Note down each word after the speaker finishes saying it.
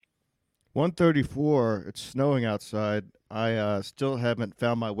1:34. It's snowing outside. I still haven't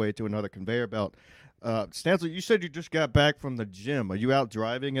found my way to another conveyor belt. Stancil, you said you just got back from the gym. Are you out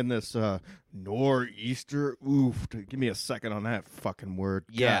driving in this nor'easter? Oof. Give me a second on that fucking word.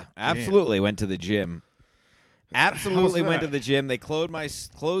 Yeah, God absolutely. Went to the gym. Absolutely went to the gym. They closed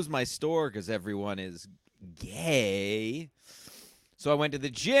my store because everyone is gay. So I went to the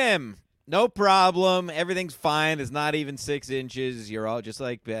gym. No problem. Everything's fine. It's not even 6 inches. You're all just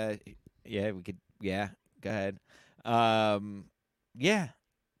like, yeah, we could. Yeah, go ahead. Yeah,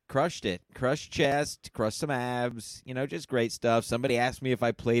 crushed it. Crushed chest. Crushed some abs. Just great stuff. Somebody asked me if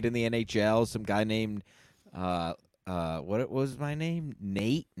I played in the NHL. Some guy named, what was my name?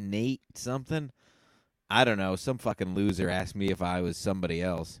 Nate something. I don't know. Some fucking loser asked me if I was somebody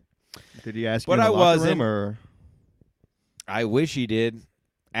else. Did he ask you But in the I locker wasn't. room, or? I wish he did.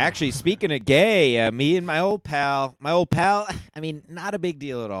 Actually, speaking of gay, me and my old pal, I mean, not a big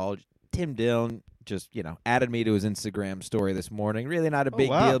deal at all. Tim Dillon just, added me to his Instagram story this morning. Really not a big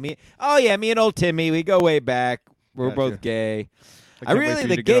deal. Me and old Timmy, we go way back. We're both gay. I can't wait for you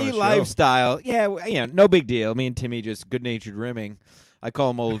The to get on gay the show. lifestyle, no big deal. Me and Timmy just good-natured rimming. I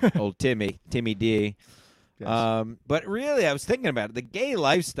call him old Timmy D. Yes. But really, I was thinking about it. The gay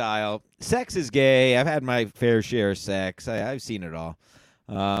lifestyle, sex is gay. I've had my fair share of sex. I've seen it all.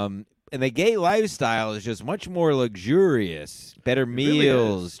 And the gay lifestyle is just much more luxurious, better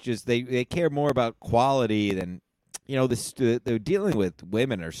meals. Just they care more about quality than, they're dealing with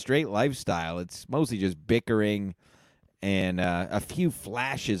women or straight lifestyle. It's mostly just bickering and a few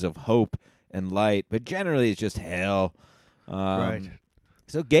flashes of hope and light. But generally, it's just hell. Right.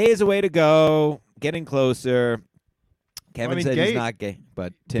 So gay is a way to go. Getting closer. Kevin said gay, he's not gay,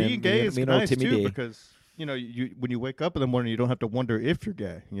 but Tim, being gay is me and nice Timmy too, D. because you when you wake up in the morning, you don't have to wonder if you're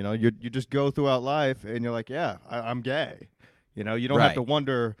gay. You just go throughout life and you're like, yeah, I'm gay. You don't have to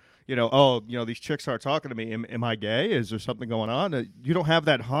wonder. These chicks are talking to me. Am I gay? Is there something going on? You don't have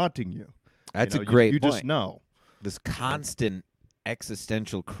that haunting you. That's a great You point. just know. This constant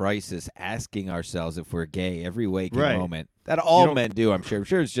existential crisis, asking ourselves if we're gay every waking moment. That all men do, I'm sure. I'm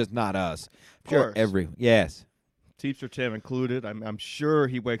sure it's just not us. I'm sure yes. Teamster Tim included. I'm sure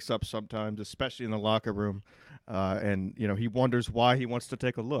he wakes up sometimes, especially in the locker room, and he wonders why he wants to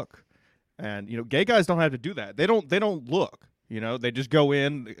take a look. And gay guys don't have to do that. They don't look. They just go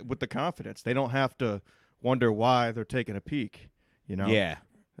in with the confidence. They don't have to wonder why they're taking a peek. Yeah.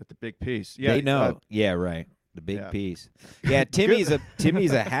 At the big piece. Yeah, they know. Right. The big piece. Yeah, Timmy's a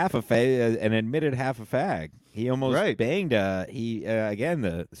half a an admitted half a fag. He almost banged again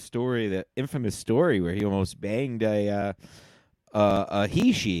the infamous story where he almost banged a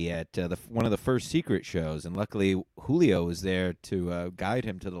he-she at one of the first Secret shows, and luckily Julio was there to guide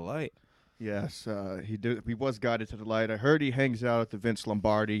him to the light. Yes, he did. He was guided to the light. I heard he hangs out at the Vince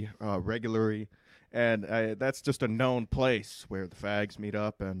Lombardi regularly. And that's just a known place where the fags meet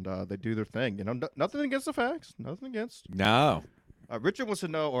up and they do their thing. Nothing against the fags. Nothing against. No. Richard wants to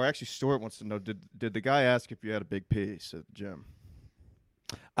know, or actually Stuart wants to know, did the guy ask if you had a big piece at the gym?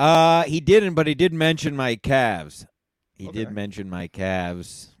 He didn't, but he did mention my calves. He did mention my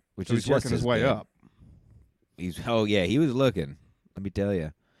calves, which so is he's working his way up. He was looking. Let me tell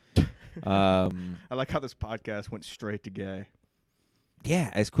you. I like how this podcast went straight to gay.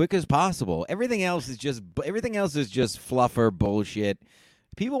 Yeah, as quick as possible. Everything else is just fluffer bullshit.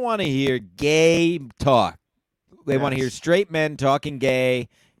 People want to hear gay talk. They want to hear straight men talking gay,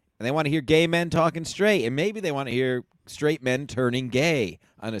 and they want to hear gay men talking straight, and maybe they want to hear straight men turning gay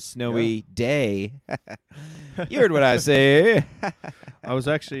on a snowy day. You heard what I say. I was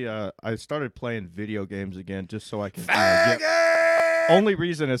actually I started playing video games again just so I can only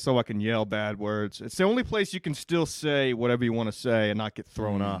reason is so I can yell bad words. It's the only place you can still say whatever you want to say and not get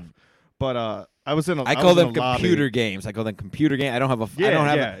thrown off. But I was in a I call them computer games. I don't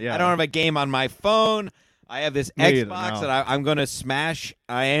have a game on my phone. I have this Xbox that I'm going to smash.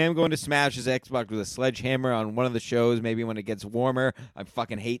 I am going to smash this Xbox with a sledgehammer on one of the shows, maybe when it gets warmer. I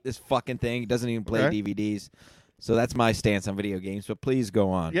fucking hate this fucking thing. It doesn't even play DVDs. So that's my stance on video games, but please go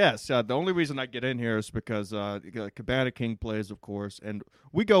on. Yes, the only reason I get in here is because Cabana King plays, of course, and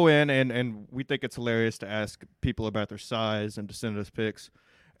we go in and we think it's hilarious to ask people about their size and to send us pics.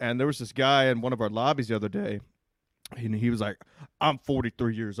 And there was this guy in one of our lobbies the other day, and he was like, I'm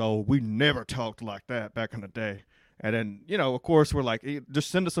 43 years old. We never talked like that back in the day. And then, of course, we're like, hey, just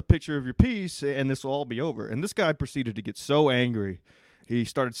send us a picture of your piece, and this will all be over. And this guy proceeded to get so angry. He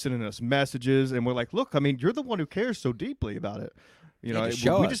started sending us messages, and we're like, look, I mean, you're the one who cares so deeply about it.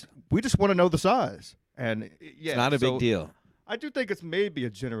 We just want to know the size. And it's not a big deal. I do think it's maybe a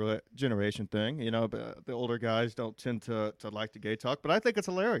generation thing. But the older guys don't tend to like the gay talk, but I think it's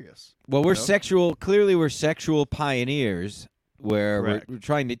hilarious. Well, clearly we're sexual pioneers where we're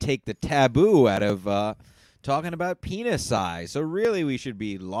trying to take the taboo out of talking about penis size. So really we should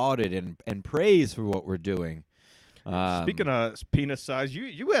be lauded and praised for what we're doing. Speaking of penis size,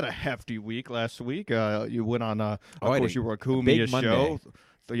 you had a hefty week last week. You went on, of course, you were a Kumiya show.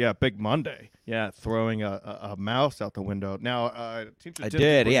 So, yeah, Big Monday. Yeah, throwing a mouse out the window. Now, I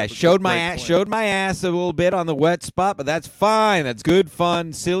did. Yeah, showed my ass a little bit on the wet spot, but that's fine. That's good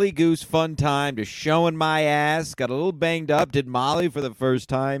fun, silly goose fun time. Just showing my ass. Got a little banged up. Did Molly for the first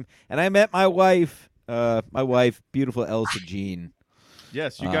time, and I met my wife. Beautiful Elsa Jean.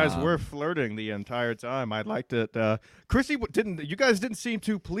 Yes, you guys were flirting the entire time. I liked it. Chrissy You guys didn't seem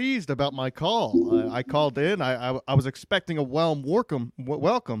too pleased about my call. I called in. I was expecting a warm welcome. A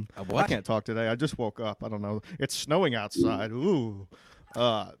what? I can't talk today. I just woke up. I don't know. It's snowing outside. Ooh.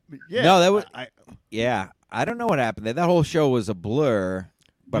 Yeah. No, that was. I don't know what happened there. That whole show was a blur.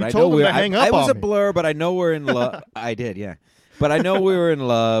 But I told know him to hang up I was on a me. blur, but I know we're in love. I did, yeah. But I know we were in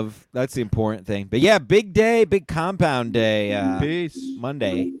love. That's the important thing. But yeah, big day, big compound day. Peace.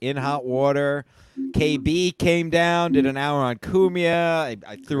 Monday in hot water. KB came down, did an hour on Kumiya.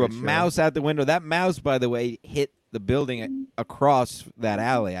 I threw a mouse out the window. That mouse, by the way, hit the building across that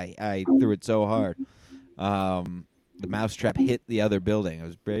alley. I threw it so hard. The mousetrap hit the other building. I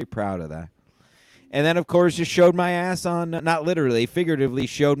was very proud of that. And then, of course, just showed my ass on, not literally, figuratively,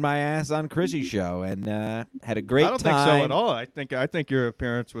 showed my ass on Chrissy's show and had a great time. I don't think so at all. I think your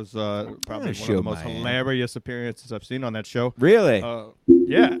appearance was probably one of the most hilarious appearances I've seen on that show. Really?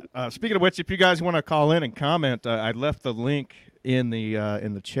 Yeah. Speaking of which, if you guys want to call in and comment, I left the link in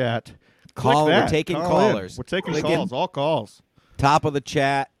the chat. We're taking callers. We're taking calls. All calls. Top of the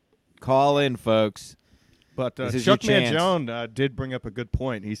chat. Call in, folks. But Chuck Mangione did bring up a good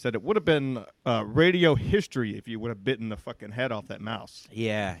point. He said it would have been radio history if you would have bitten the fucking head off that mouse.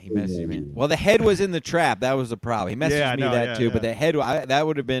 Yeah, he messaged me. Well, the head was in the trap. That was the problem. He messaged me that too. But the head, that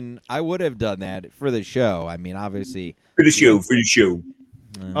would have been. I would have done that for the show. I mean, obviously for the show.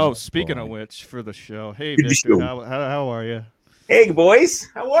 Speaking of which, for the show. Hey, Victor, how are you? Hey, boys,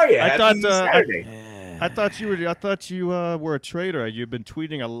 how are you? Happy Saturday. I thought you were a traitor. You've been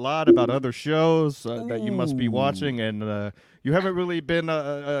tweeting a lot about other shows that you must be watching, and you haven't really been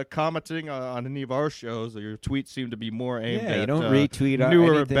commenting on any of our shows. Your tweets seem to be more aimed at you don't retweet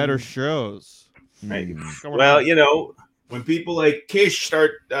newer and better shows. Right. Well, when people like Kish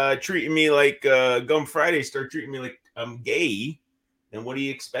start treating me like Gum Friday, start treating me like I'm gay, then what do you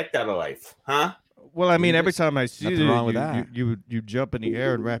expect out of life, huh? Well, I mean, every time I see you jump in the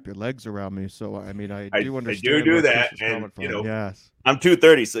air and wrap your legs around me. So, I mean, I do understand. I do that, and yes. I'm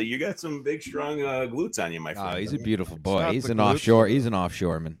 230, so you got some big, strong glutes on you, my friend. Oh, he's a beautiful boy. He's an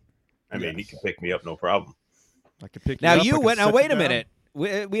offshoreman. I mean, he can pick me up, no problem. I can pick now. You up. Now, wait a minute.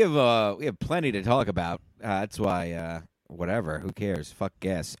 We have plenty to talk about. That's why. Whatever. Who cares? Fuck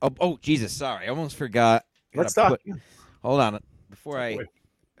guess. Oh, Jesus. Sorry, I almost forgot. Let's talk. Hold on. Before I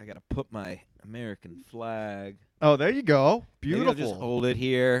gotta put my American flag. Oh, there you go. Beautiful. Maybe I'll just hold it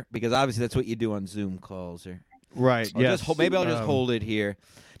here because obviously that's what you do on Zoom calls. Right. Maybe I'll just hold it here.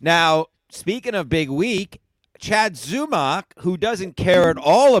 Now, speaking of big week, Chad Zumock, who doesn't care at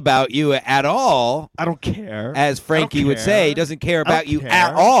all about you at all. I don't care. As Frankie would say, doesn't care about you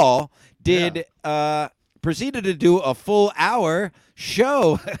at all. Proceeded to do a full hour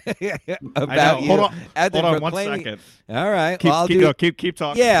show about you. Hold on 1 second. All right. Keep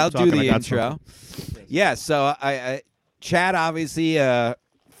talking. Yeah, I'll do the intro. Yeah, so I Chad obviously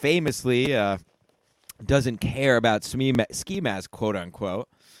famously doesn't care about ski mask, quote unquote.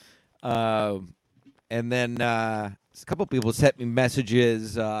 And then a couple people sent me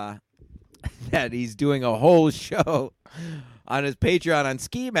messages that he's doing a whole show on his Patreon on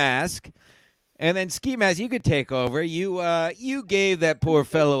ski mask. And then Ski Mask, you could take over. You gave that poor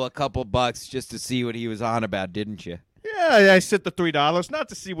fellow a couple bucks just to see what he was on about, didn't you? Yeah, I sent the $3, not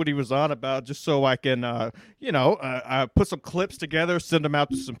to see what he was on about, just so I can, put some clips together, send them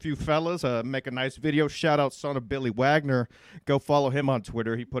out to some few fellas, make a nice video. Shout out son of Billy Wagner. Go follow him on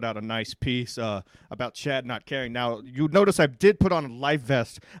Twitter. He put out a nice piece about Chad not caring. Now, you notice I did put on a life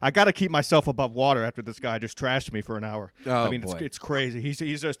vest. I got to keep myself above water after this guy just trashed me for an hour. Oh, I mean, boy. It's crazy.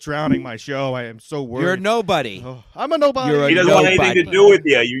 He's just drowning my show. I am so worried. You're a nobody. Oh, I'm a nobody. He doesn't want anything to do with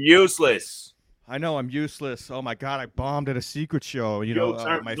you. You're useless. I know I'm useless. Oh my God, I bombed at a secret show.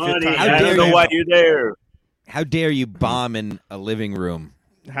 My fifth time. I don't know why you're there. How dare you bomb in a living room?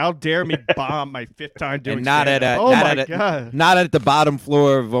 How dare me bomb my 5th time doing And not at stand-up. a Oh not my at a, god. not at the bottom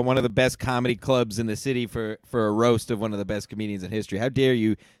floor of one of the best comedy clubs in the city for a roast of one of the best comedians in history. How dare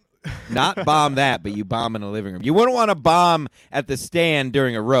you not bomb that, but you bomb in a living room. You wouldn't want to bomb at the stand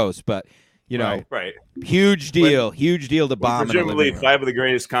during a roast, but you know, Right. huge deal to bomb in a Presumably, living room. 5 of the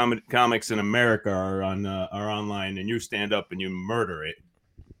greatest comics in America are online, and you stand up and you murder it.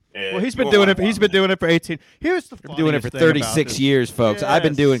 Well, he's been doing it. He's been doing it for 18. Here's the I'm doing it for funniest thing about 36 this. years, folks. I've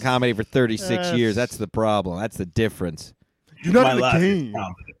been Yes. doing comedy for 36 Yes. years. That's the problem. That's the difference. You're not My in the life is game.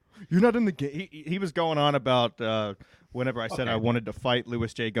 comedy. You're not in the game. He was going on about whenever I said I wanted to fight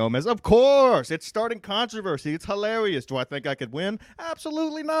Luis J. Gomez. Of course, it's starting controversy. It's hilarious. Do I think I could win?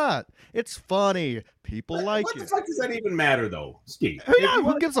 Absolutely not. It's funny. People like What it. the fuck does that even matter, though, Steve?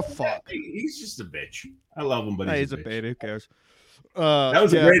 Who gives a fuck? He's just a bitch. I love him, but Hey, he's he's a a bitch. beta. Who cares? That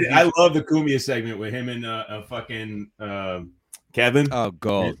was yeah, a great. he's- I love the Cumia segment with him and fucking Kevin. Oh,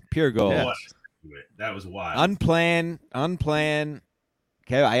 gold. Pure gold. Yeah. That was wild. Unplanned.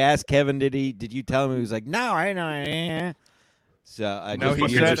 I asked Kevin, did you tell him? He was like, no, I know. So I No, just he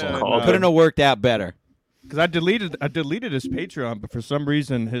figured said, it couldn't have worked out better. Because I deleted his Patreon, but for some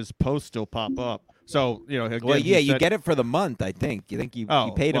reason his posts still pop up. So again, Well, yeah, he you said, get it for the month, I think. You think you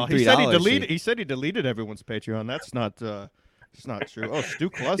paid him well, $3. He said he deleted everyone's Patreon. That's not. It's not true. Oh, Stu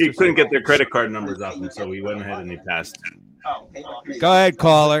Cluster. He couldn't get their credit card numbers off him, so he went ahead and he passed. Go ahead,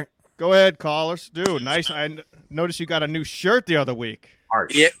 caller. Go ahead, caller. Stu, nice. Noticed you got a new shirt the other week.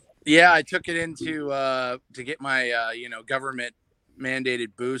 Harsh. Yeah, I took it into to get my government mandated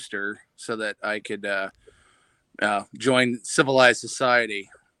booster so that I could join civilized society.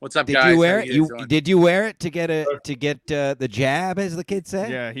 What's up, Did guys? you wear How it? you guys doing? Did you wear it to get the jab, as the kids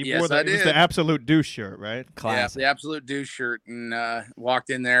say? Yeah, he Yes, wore I it was did. the absolute douche shirt, right? Yeah, Classic. the absolute douche shirt, and walked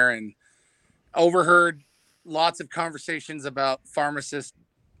in there and overheard lots of conversations about pharmacists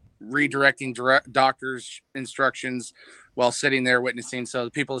redirecting doctors' instructions while sitting there witnessing. So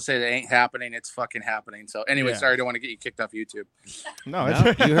the people that say that ain't happening, it's fucking happening. So anyway, Yeah. sorry, I don't want to get you kicked off YouTube. No,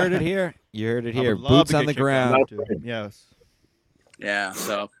 No, you heard it here. You heard it I here. would love Boots to on get the kicked out ground. of YouTube. Yes. Yeah,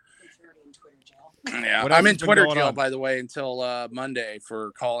 so yeah, What else I'm in has been Twitter going jail, on? by the way, until Monday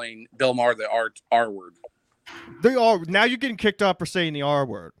for calling Bill Maher the R word. They are now. You're getting kicked off for saying the R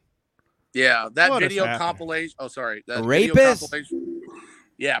word. Yeah, that What is video happening? compilation. Oh, sorry, that A video rapist? compilation.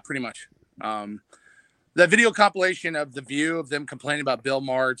 Yeah, pretty much. That video compilation of the View of them complaining about Bill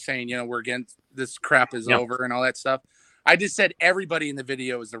Maher saying, we're against this crap is over and all that stuff. I just said everybody in the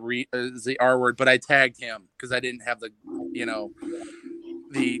video is the R word, but I tagged him because I didn't have the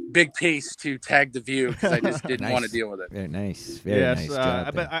the big piece to tag the View because I just didn't want to Nice. deal with it. Very nice. Very Yes, nice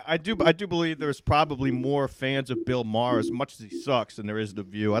job. but there. I do believe there's probably more fans of Bill Maher, as much as he sucks, than there is The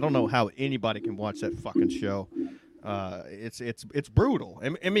View. I don't know how anybody can watch that fucking show. It's brutal.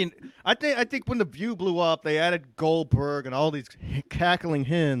 I mean, I think when The View blew up, they added Goldberg and all these cackling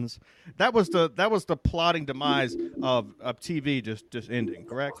hens. That was the plotting demise of TV just ending.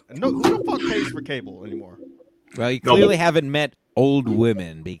 Correct? No, who the fuck pays for cable anymore? Well, you No, clearly haven't met old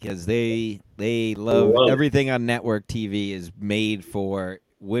women because they love everything on network TV is made for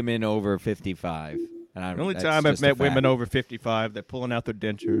women over 55. And The only that's time I've just a met fact. women over 55, they're pulling out their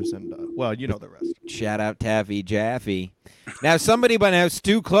dentures, and well, you know the rest. Shout out Taffy Jaffe. Now somebody by now,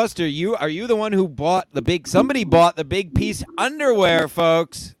 Stu Cluster, are you the one who bought the big? Somebody bought the big piece underwear,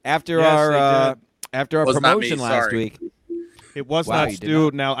 folks. After Yes, our they did. after our Was not me, promotion last sorry. week. It was Wow, not you did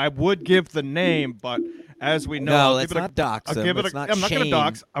Stu. Now I would give the name, but as we know, No, I'll let's give it not dox I'll them. give it Let's not I'm not going to shame.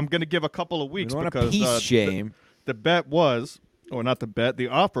 dox. I'm going to give a couple of We weeks don't want a because piece shame. the bet was, or not the bet, the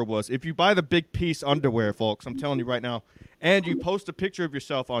offer was, if you buy the big piece underwear, folks, I'm telling you right now, and you post a picture of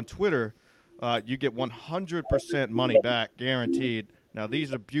yourself on Twitter, you get 100% money back, guaranteed. Now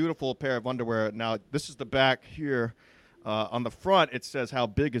these are beautiful pair of underwear. Now this is the back here. On the front, it says how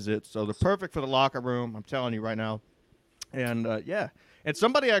big is it. So they're perfect for the locker room. I'm telling you right now. And yeah, and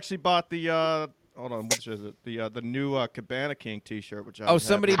somebody actually bought the hold on, which is it? The new Cabana King T-shirt, which I Oh, had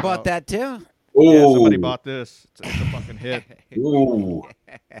somebody come bought out. that too. Yeah, Ooh. somebody bought this. It's a fucking hit. Ooh.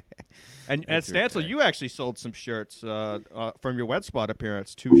 And That's Stancil, okay. you actually sold some shirts from your Wet Spot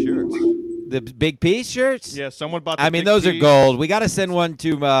appearance. 2 shirts. The big piece shirts. Yeah, someone bought. The I mean, big those are piece. gold. We got to send one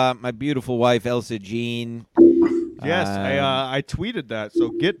to my beautiful wife, Elsa Jean. Yes, I tweeted that. So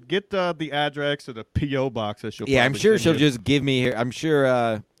get the address of the PO box that she'll. Yeah, I'm probably sure send she'll you. just give me her. I'm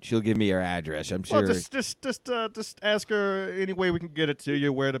sure she'll give me her address. I'm sure. Well, just ask her any way we can get it to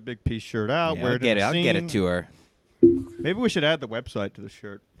you. Wear the big piece shirt out. Yeah, wear I'll it. get in it. the I'll get scene. it to her. Maybe we should add the website to the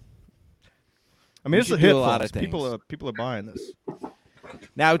shirt. I mean, We it's a should do hit. a lot folks. of things. People are buying this.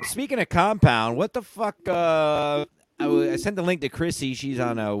 Now, speaking of compound, what the fuck? I sent the link to Chrissy. She's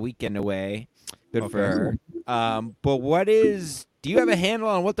on a weekend away. Good for Okay. her. But do you have a handle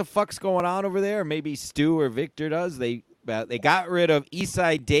on what the fuck's going on over there? Maybe Stu or Victor does. They got rid of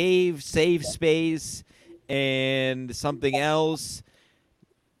Eastside Dave, Save Space, and something else.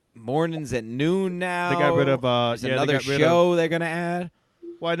 Mornings at noon now. They got rid of There's they another got rid show they're gonna add.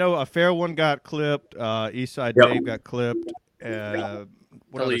 Well, I know a fair one got clipped. Eastside Yep. Dave got clipped. What other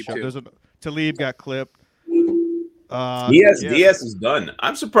Talib, show? too. There's a Talib got clipped. DS is done.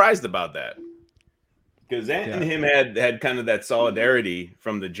 I'm surprised about that because Ant and him had kind of that solidarity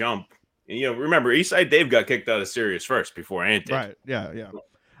from the jump. And, remember, Eastside Dave got kicked out of Sirius first before Ant did. Right. Yeah.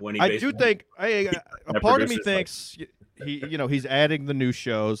 When he I do think a part of me producer's thinks he's adding the new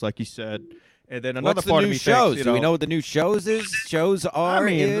shows, like he said, and then another What's the part new of me shows? thinks, Do we know what the new shows are?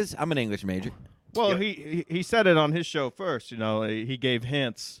 I'm an English major. Well, he said it on his show first. He gave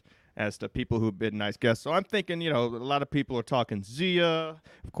hints as to people who've been nice guests. So I'm thinking, a lot of people are talking Zia.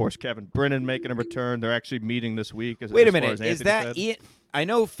 Of course, Kevin Brennan making a return. They're actually meeting this week. Wait a as far minute. as Is Anthony that said. Ian? I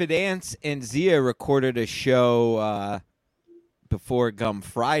know Fidance and Zia recorded a show before Gum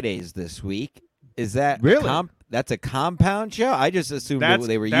Fridays this week. Is that Really? That's a compound show? I just assumed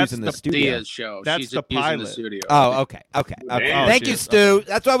they were that's using the the studio. Dia's show. That's She's the using pilot. the studio. Oh, okay. Oh, Thank you, she is. Stu.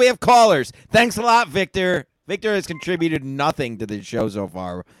 That's why we have callers. Thanks a lot, Victor. Victor has contributed nothing to the show so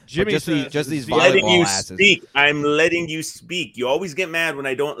far. Jimmy just says these Zia- letting volleyball you asses. speak. I'm letting you speak. You always get mad when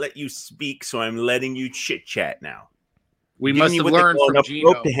I don't let you speak, so I'm letting you chit chat now. We Giving must you have what they learned call from enough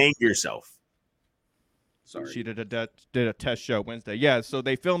Gino. rope to hang yourself. Sorry. She did a test show Wednesday. Yeah, so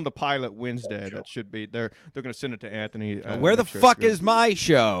they filmed the pilot Wednesday. That should be they're going to send it to Anthony. Where the make sure fuck it's good. is my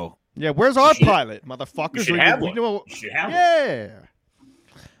show? Yeah, where's our should- pilot, motherfuckers? You should We- have we one. know- You should have one. Yeah.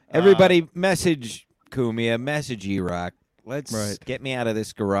 Everybody, message Kumia, message E-Rock. Let's Right. get me out of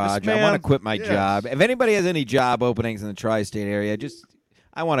this garage. This I want to man- quit my yes. job. If anybody has any job openings in the tri-state area,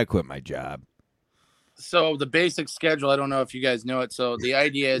 I want to quit my job. So the basic schedule, I don't know if you guys know it. So the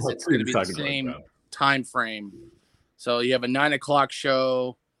idea is it's going to be the same time frame. So you have a 9:00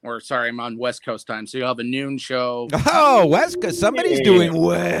 show, or sorry, I'm on West Coast time. So you'll have a noon show. Oh, Weska, somebody's Yeah. doing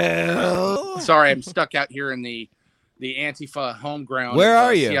well. Sorry, I'm stuck out here in the Antifa home ground. Where of,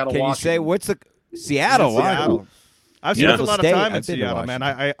 are you? Seattle, Can you say Washington. what's the Seattle? Seattle. I've spent Beautiful a lot of state. time in I've been to Seattle,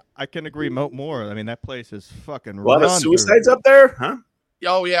 man. I can agree more. I mean, that place is fucking A lot of run suicides up there, huh?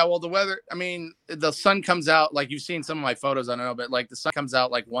 Oh yeah, well the weather. I mean, the sun comes out like you've seen some of my photos. I don't know, but like the sun comes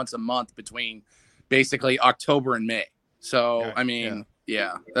out like once a month between basically October and May. So Yeah, I mean,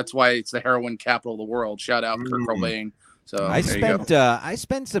 yeah, that's why it's the heroin capital of the world. Shout out Kurt Cobain. So I there you go.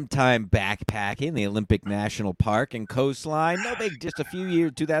 spent some time backpacking the Olympic National Park and coastline. No big, just a few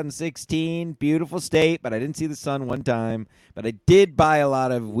years. 2016, beautiful state, but I didn't see the sun one time. But I did buy a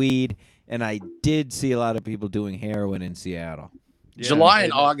lot of weed, and I did see a lot of people doing heroin in Seattle. Yeah, July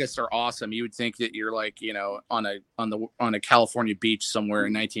and they- August are awesome. You would think that you're like, on a California beach somewhere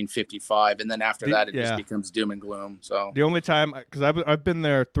in 1955, and then after that it just becomes doom and gloom. So The only time, because I've been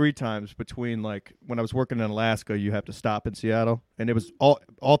there 3 times between, like, when I was working in Alaska, you have to stop in Seattle, and it was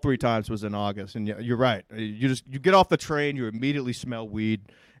all 3 times was in August. And you're right. You get off the train, you immediately smell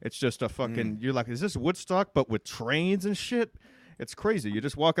weed. It's just a fucking. You're like, is this Woodstock but with trains and shit? It's crazy. You're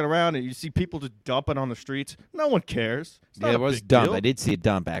just walking around and you see people just dumping on the streets. No one cares. It's not Yeah, a there was a big dump. deal. I did see a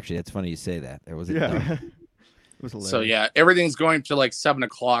dump, actually. That's funny you say that. There was a dump. Yeah. It was hilarious. So yeah, everything's going to like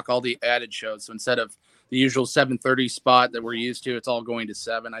 7:00. All the added shows. So instead of the usual 7:30 spot that we're used to, it's all going to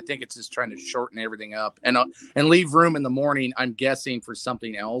 7. I think it's just trying to shorten everything up and leave room in the morning. I'm guessing for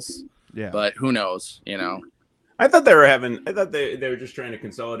something else, Yeah. but who knows? I thought they were just trying to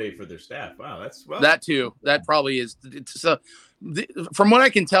consolidate for their staff. Wow, that's That too. That probably is. So from what I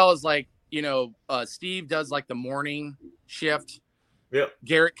can tell is like Steve does like the morning shift. Yep.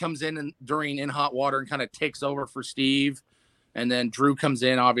 Garrett comes in during In Hot Water and kind of takes over for Steve. And then Drew comes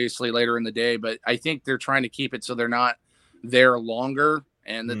in obviously later in the day. But I think they're trying to keep it so they're not there longer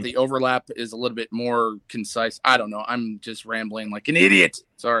and that the overlap is a little bit more concise. I don't know. I'm just rambling like an idiot.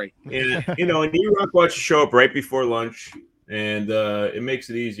 Sorry. And and E-Rock watch show up right before lunch, and it makes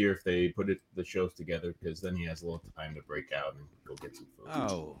it easier if they put the shows together because then he has a little time to break out and go get some food.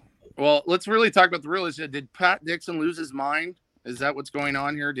 Oh. Well, let's really talk about the real issue. Did Pat Dixon lose his mind? Is that what's going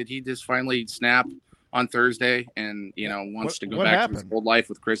on here? Did he just finally snap on Thursday and wants to go what back to happened? his old life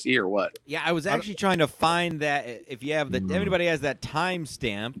with Chrissy or what? Yeah, I was actually trying to find that if you have everybody has that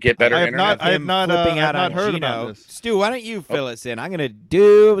timestamp. Get better I have internet. not- I have him not, flipping I have out not on heard Gino. about this. Stu, why don't you fill us in? I'm gonna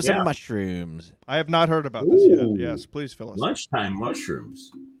do some Yeah. mushrooms. I have not heard about this yet. Ooh. Yes, please fill us. Lunchtime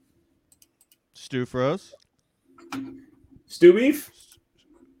mushrooms. Stu froze. Stew beef?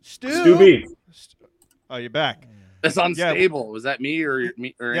 Stu. Stew beef. Oh, you're back. That's unstable. Was that me or Yeah,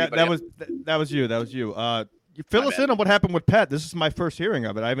 anybody else? that was you. That was you. You fill us in on what happened with Pat. This is my first hearing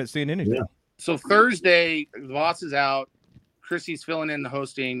of it. I haven't seen anything. Yeah. So Thursday, the boss is out. Chrissy's filling in the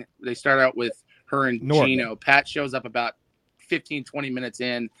hosting. They start out with her and Norton. Gino. Pat shows up about 15, 20 minutes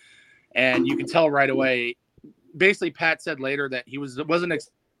in, and you can tell right away. Basically, Pat said later that he wasn't.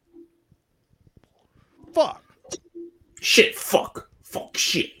 Fuck. Shit. Fuck.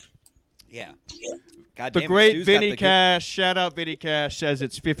 Shit. Yeah. God The damn it, great Stu's got Vinny the good- Cash. Shout out Vinny Cash. Says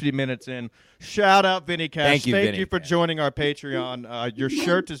it's 50 minutes in. Shout out Vinny Cash. Thank you, Vinny for Cash. joining our Patreon. Your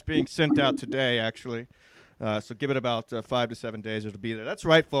shirt is being sent out today, actually. So give it about 5 to 7 days. It'll be there. That's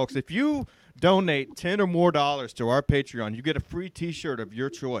right, folks. If you donate $10 or more to our Patreon, you get a free T-shirt of your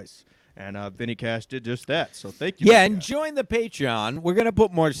choice. And Vinny Cash did just that. So thank you. Yeah, Vinny and Cash. join the Patreon. We're going to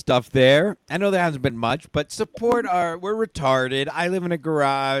put more stuff there. I know there hasn't been much, but support we're retarded. I live in a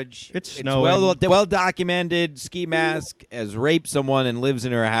garage. It's snowing. well documented. Ski Mask has raped someone and lives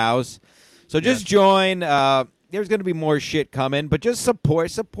in her house. So just join. There's going to be more shit coming, but just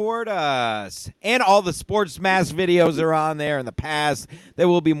support us. And all the Sports Mask videos are on there in the past. There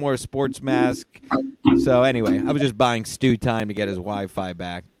will be more Sports Mask. So anyway, I was just buying Stu time to get his Wi-Fi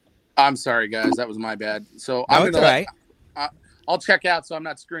back. I'm sorry, guys. That was my bad. So No, I'm it's gonna all right. I'll check out so I'm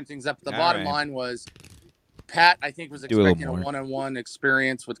not screwing things up. The All bottom right. line was Pat, I think, was Do a little expecting a more. one-on-one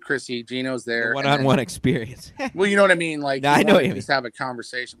experience with Chrissy. Gino's there. and One-on-one experience. then- Well, you know what I mean? Like, No, I you know wanted what you to mean. just have a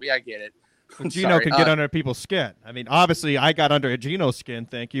conversation. But yeah, I get it. I'm Gino sorry. can get under people's skin. I mean, obviously, I got under Gino's skin.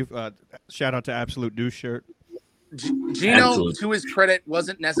 Thank you. Shout out to Absolute Douche Shirt. Gino, Absolutely. to his credit,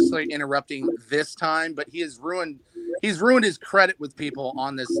 wasn't necessarily interrupting this time, but he has ruined his credit with people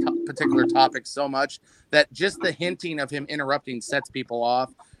on this particular topic so much that just the hinting of him interrupting sets people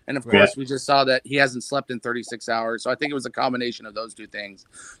off. And of course, we just saw that he hasn't slept in 36 hours. So I think it was a combination of those two things.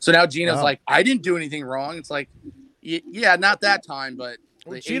 So now Gino's Wow. like, I didn't do anything wrong. It's like, yeah, not that time, but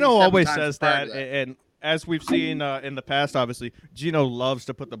the Gino 87 always times says prior that, to and as we've seen in the past, obviously, Gino loves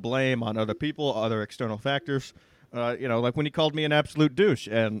to put the blame on other people, other external factors. Like when he called me an absolute douche,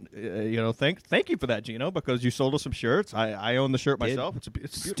 and thank you for that, Gino, because you sold us some shirts. I own the shirt myself. It's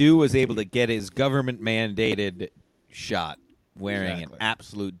beautiful. Stu was able to get his government-mandated shot wearing Exactly. an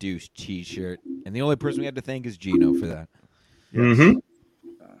absolute douche T-shirt, and the only person we had to thank is Gino for that. Mm-hmm.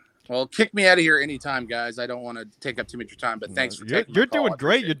 Well, kick me out of here anytime, guys. I don't want to take up too much of your time, but thanks for taking You're my call. doing I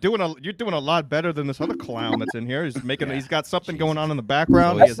great. appreciate You're doing a lot better than this other clown that's in here. He's making. Yeah. He's got something going on in the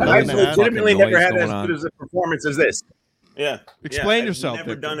background. Always- He has nothing I've to always add. legitimately fucking never noise had as going on. good as a performance as this. Yeah. Explain I've yourself, Never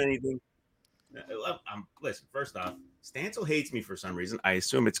Victor. done anything. Listen. First off, Stancil hates me for some reason. I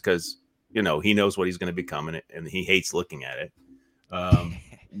assume it's because he knows what he's going to become in it, and he hates looking at it.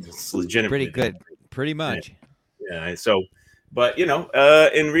 It's legitimate. Pretty good, pretty much. Yeah. So, but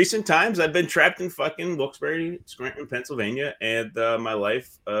in recent times, I've been trapped in fucking Wilkes-Barre, Scranton, Pennsylvania, and my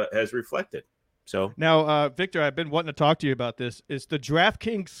life has reflected. So Now, Victor, I've been wanting to talk to you about this. Is the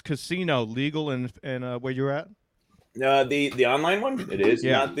DraftKings casino legal in where you're at? the online one, it is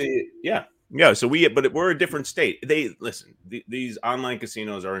Yeah. not the So we're a different state. These online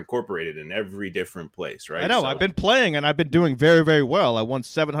casinos are incorporated in every different place, right? I know. So- I've been playing, and I've been doing very, very well. I won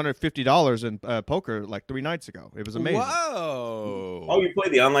 $750 in poker like 3 nights ago. It was amazing. Whoa! Oh, you play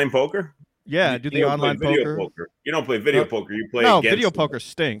the online poker? Yeah, I do the don't play online video poker. You don't play video No. poker. You play No, against video them. poker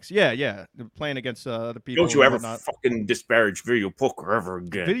stinks. Yeah. Playing against other people. Don't you and ever whatnot. fucking disparage video poker ever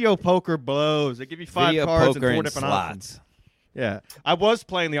again? Video poker blows. They give you 5 Video cards poker and 4 and different slots. options. Yeah, I was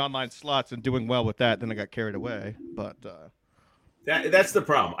playing the online slots and doing well with that. Then I got carried away. But That's the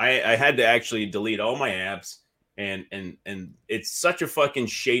problem. I had to actually delete all my apps, and it's such a fucking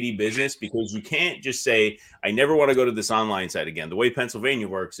shady business because you can't just say I never want to go to this online site again. The way Pennsylvania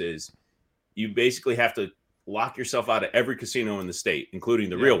works is you basically have to lock yourself out of every casino in the state, including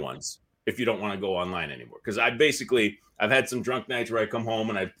the real ones, if you don't want to go online anymore. Because I've had some drunk nights where I come home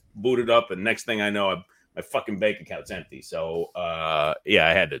and I boot it up, and next thing I know, my fucking bank account's empty. So I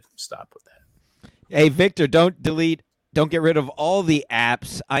had to stop with that. Hey, Victor, don't get rid of all the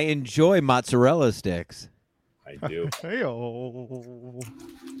apps. I enjoy mozzarella sticks. I do. hey-oh.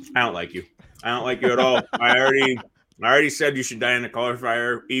 I don't like you. I don't like you at all. I already said you should die in a car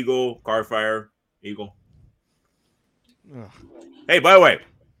fire. Car fire. Eagle. Ugh. Hey, by the way,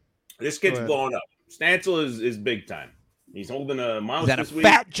 this kid's Go ahead. blowing up. Stancil is big time. He's holding a mouse Is that a this week.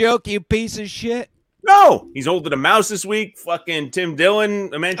 fat joke, you piece of shit? No, he's holding a mouse this week. Fucking Tim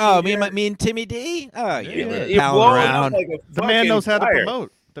Dillon. I mentioned. Oh, me and Timmy D? Oh, Yeah. you're palling around. Like a The man fucking knows how to fire.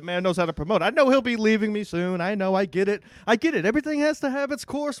 promote. The man knows how to promote. I know he'll be leaving me soon. I know. I get it. Everything has to have its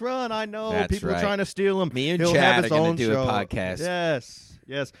course run. I know. That's People right. are trying to steal him. Me and He'll Chad have his are gonna own do a show. podcast.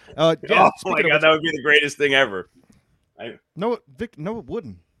 Yes. Oh my speaking of god, that would be the greatest thing ever. No, Vic. No, it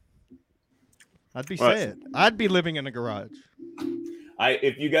wouldn't. I'd be What? sad. I'd be living in a garage.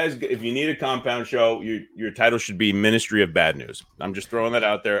 If you need a compound show, your title should be Ministry of Bad News. I'm just throwing that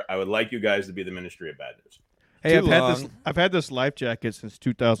out there. I would like you guys to be the Ministry of Bad News. Hey, Too I've had this life jacket since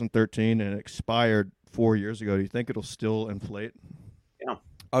 2013, and it expired 4 years ago. Do you think it'll still inflate?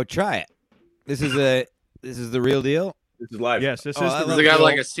 Oh, try it. This is the real deal. This is live. Yes, this Oh, is I the love Does it real got deal.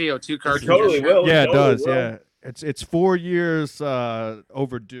 like a CO2 cartridge? Totally in it? will. Yeah, it Totally does. will. Yeah, it's 4 years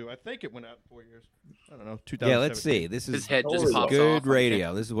overdue. I think it went out 4 years. I don't know. 2017. Yeah, let's see. This His is head just Totally pops good off.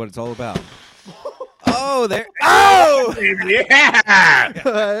 radio. This is what it's all about. Oh, there. Oh, Yeah.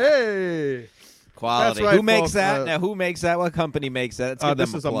 Hey, quality. That's right, Who makes folks. that? Now, who makes that? What company makes that? Let's give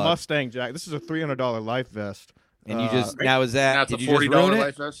this them is a plug. Mustang jacket. This is a $300 life vest. And you just now is Now that? it's a Did you just $40 ruin it?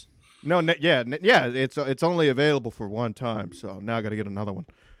 life vest. No, yeah. It's only available for one time, so now I got to get another one.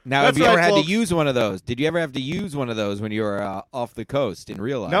 Now, That's have you ever right, had folks. to use one of those? Did you ever have to use one of those when you were off the coast in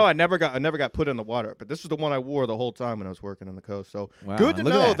real life? No, I never got put in the water, but this is the one I wore the whole time when I was working on the coast. So Wow, good to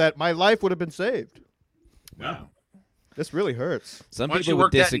look at know that. that my life would have been saved. Wow. This really hurts. Some Why don't people you would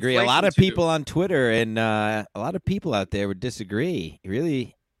work that disagree. A inflation lot of too? people on Twitter and a lot of people out there would disagree.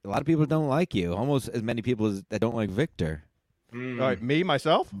 Really, a lot of people don't like you. Almost as many people as that don't like Victor. Mm. All right, me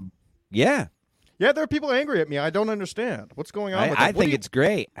myself. Yeah, Yeah, there are people angry at me. I don't understand what's going on. with I that. What think do you- it's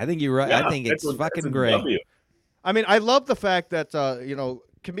great. I think you're right. Yeah, I think that's it's a- that's fucking a great. W. I mean, I love the fact that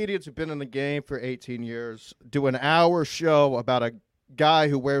comedians who've been in the game for 18 years do an hour show about a guy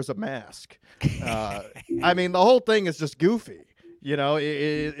who wears a mask. I mean, the whole thing is just goofy.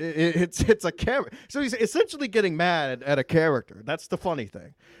 It's a character. So he's essentially getting mad at a character. That's the funny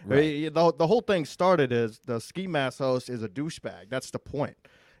thing. Right. The whole thing started as the ski mask host is a douchebag. That's the point.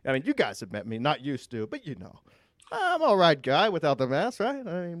 I mean, you guys have met me, not you, Stu, but you know. I'm all right guy without the mask, right?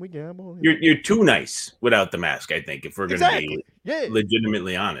 I mean, we gamble. You're too nice without the mask. I think if we're going to Exactly. Yeah. be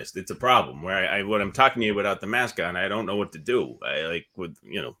legitimately honest, it's a problem. Where when I'm talking to you without the mask on, I don't know what to do. I like with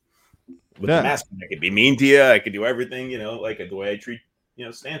Yeah. the mask, I could be mean to you. I could do everything, like the way I treat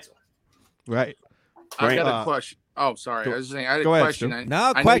Stancil. Right. I've Right. got a question. Oh, sorry. I was saying I had a Go ahead, question. Stu.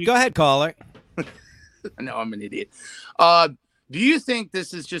 No, I know quite. you- Go ahead, caller. I know I'm an idiot. Do you think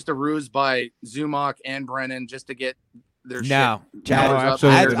this is just a ruse by Zumach and Brennan just to get their No, shit? Chad. No, numbers up?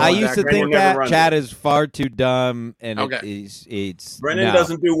 absolutely I not. used to Brennan think never that runs Chad it. is far too dumb, and Okay. it's Brennan no.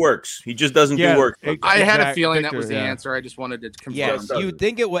 doesn't do works. He just doesn't do work. I had a Exact- feeling Victor, that was the yeah. answer. I just wanted to confirm. Yes, doesn't. you would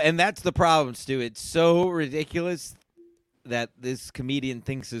think it would, and that's the problem, Stu. It's so ridiculous that this comedian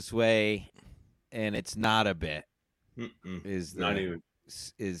thinks this way, and it's not a bit. Mm-mm. Is Not the even.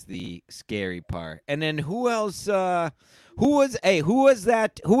 is the scary part. And then who else? Who was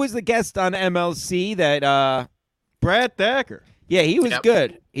that? Who was the guest on MLC? That Brad Thacker. yeah, he was Yep.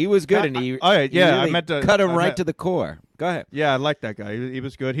 good. He was good, and he All right, he yeah, I really meant to cut him I right meant- to the core. Go ahead. Yeah, I like that guy. He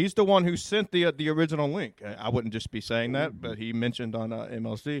was good. He's the one who sent the original link. I wouldn't just be saying that, but he mentioned on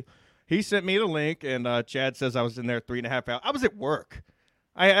MLC. He sent me the link, and Chad says I was in there 3.5 hours. I was at work.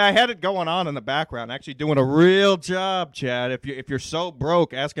 I had it going on in the background, actually doing a real job, Chad. If you're so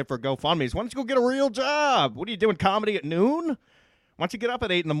broke asking for GoFundMe's, why don't you go get a real job? What are you doing, comedy at noon? Why don't you get up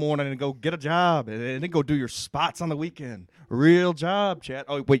at 8 in the morning and go get a job and then go do your spots on the weekend? Real job, Chad.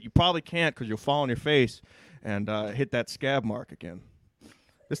 Oh, wait, you probably can't because you'll fall on your face and hit that scab mark again.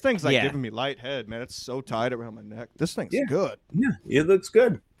 This thing's like Yeah. giving me light head, man. It's so tight around my neck. This thing's Yeah. good. Yeah, it looks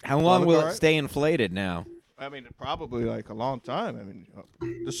good. How long look will all it right? stay inflated now? I mean, probably like a long time. I mean,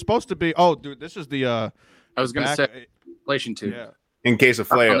 it's supposed to be. Oh, dude, this is the. I was going to back, say inflation too. Yeah, In case of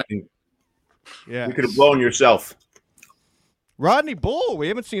flare, yeah. you could have blown yourself. Rodney Bull. We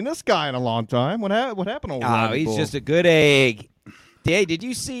haven't seen this guy in a long time. What happened to old Oh, Rodney he's Bull? just a good egg. Hey, did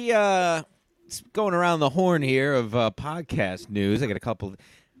you see? It's going around the horn here of podcast news. I got a couple.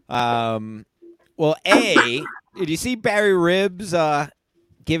 Well, did you see Barry Ribs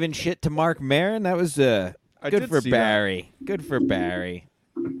giving shit to Mark Maron? That was I good did for see that. Barry. Good for Barry.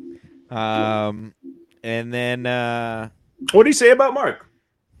 And then What did he say about Mark?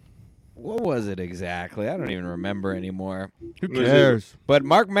 what was it exactly? I don't even remember anymore. Who cares? But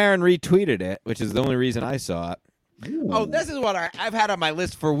Mark Maron retweeted it, which is the only reason I saw it. Oh, this is what I've had on my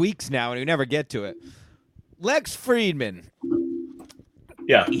list for weeks now, and we never get to it. Lex Friedman.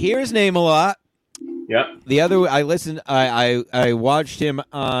 Yeah, You hear his name a lot. yeah. The other, I listened. I watched him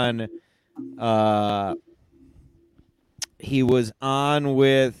on. He was on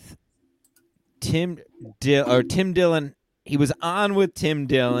with Tim Dillon. He was on with Tim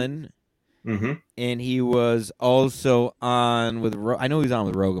Dillon. Mm-hmm. And he was also on with. I know he was on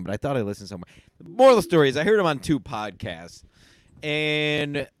with Rogan, but I thought I listened somewhere. The moral of the story is I heard him on 2 podcasts,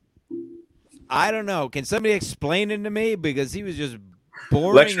 and I don't know. Can somebody explain it to me? Because he was just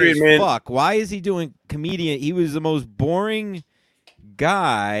boring Lex as Friedman. fuck. Why is he doing comedian? He was the most boring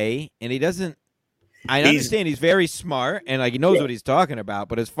guy, and he doesn't. I understand he's very smart and like he knows what he's talking about,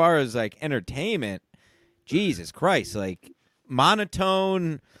 but as far as like entertainment, Jesus Christ, like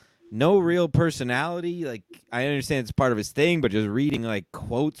monotone, no real personality. Like I understand it's part of his thing, but just reading like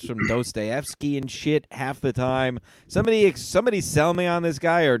quotes from Dostoevsky and shit half the time. Somebody sell me on this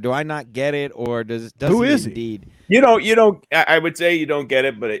guy, or do I not get it, or does Who he is he? indeed? You don't. I would say you don't get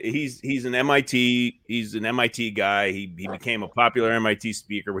it, but he's an MIT. He's an MIT guy. He became a popular MIT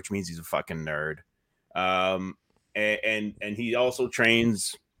speaker, which means he's a fucking nerd. And he also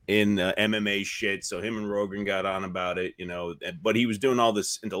trains in MMA shit. So him and Rogan got on about it, but he was doing all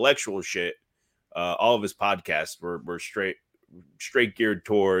this intellectual shit. All of his podcasts were straight geared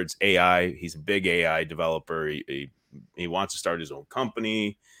towards AI. He's a big AI developer. He wants to start his own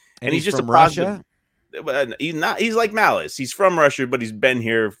company, And he's just from a positive. Russia. He's not. He's like Malice. He's from Russia, but he's been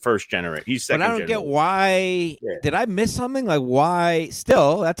here first generation. He's second. But I don't get generation. why. Yeah. Did I miss something? Like why?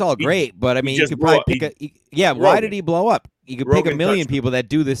 Still, that's all He- great. But I mean, you just could blew probably up. pick why Rogan. did he blow up? You could pick Rogan a million touched him. people that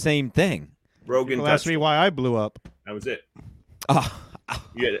do the same thing. Rogan People ask touched me him. why I blew up. That was it. Oh,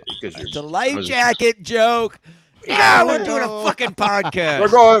 Yeah, because it's a life jacket joke. Yeah, we're doing a fucking podcast. We're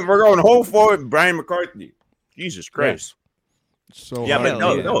going whole forward. Brian McCarthy. Jesus Christ. So Yeah, hard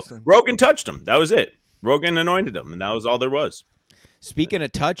but to no. listen. Rogan touched him. That was it. Rogan anointed him, and that was all there was. Speaking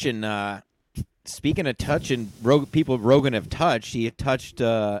of touching, people Rogan have touched. He touched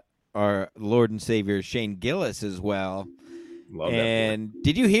our Lord and Savior Shane Gillis as well. Love that. And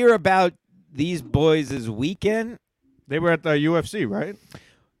did you hear about these boys this weekend? They were at the UFC, right?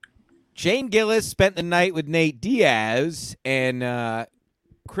 Shane Gillis spent the night with Nate Diaz and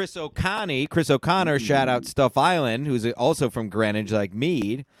Chris O'Connor. Chris O'Connor, shout out Stuff Island, who's also from Greenwich like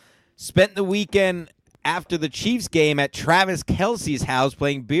Meade, spent the weekend after the Chiefs game at Travis Kelce's house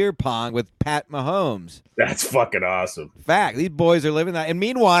playing beer pong with Pat Mahomes. That's fucking awesome. Fact, these boys are living that. And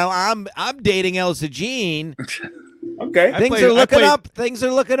meanwhile, I'm dating Elsa Jean. Okay. Things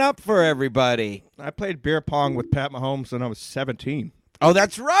are looking up for everybody. I played beer pong with Pat Mahomes when I was 17. Oh,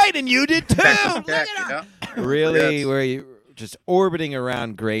 that's right, and you did too. Look Heck, at yeah. Really, Yes. where you just orbiting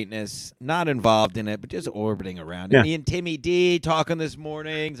around greatness, not involved in it, but just orbiting around it. Yeah. Me and Timmy D talking this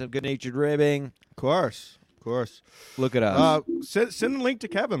morning, some good-natured ribbing. Of course. Look at us. Send a link to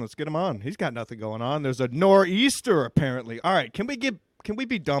Kevin. Let's get him on. He's got nothing going on. There's a nor'easter, apparently. All right, can we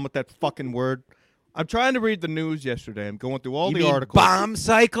be done with that fucking word? I'm trying to read the news yesterday. I'm going through all You the mean articles. bomb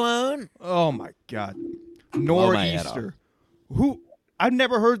cyclone? Oh my god, Blow my head nor'easter. Who? I've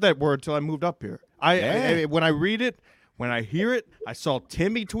never heard that word until I moved up here. I when I read it, when I hear it, I saw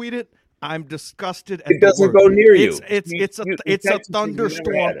Timmy tweet it. I'm disgusted. At It doesn't the word. go near you. It's You- a you it's a Texas, you never had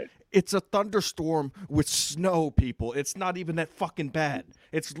thunderstorm. it. It's a thunderstorm with snow, people. It's not even that fucking bad.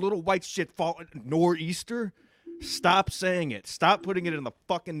 It's little white shit falling. Nor'easter. Stop saying it. Stop putting it in the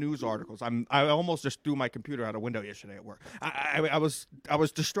fucking news articles. I almost just threw my computer out a window yesterday at work. I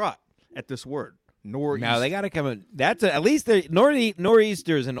was distraught at this word. Nor'easter. No, they got to come in. At least the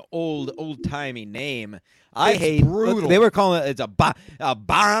nor'easter is an old timey name. I It's hate. brutal. They were calling it a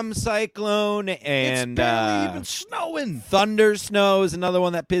bomb cyclone, and it's barely even snowing. thunder snow is another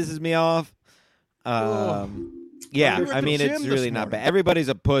one that pisses me off. Yeah, I went I to mean the it's gym really this not morning. bad. Everybody's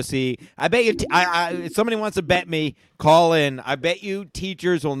a pussy. I bet you. If somebody wants to bet me, call in. I bet you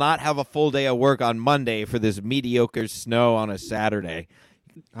teachers will not have a full day of work on Monday for this mediocre snow on a Saturday.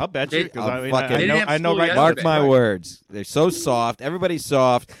 I'll bet you. 'Cause I'll I, fucking- I They know. didn't have I know school right now. Mark yesterday. my words. They're so soft. Everybody's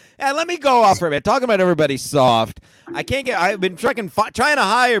soft. And let me go off for a minute. Talking about everybody soft. I've been trying to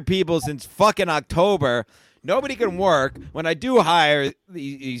hire people since fucking October. Nobody can work. When I do hire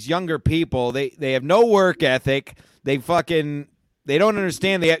these younger people, they have no work ethic. They don't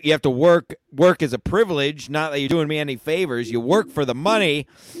understand you have to work. Work is a privilege, not that you're doing me any favors. You work for the money.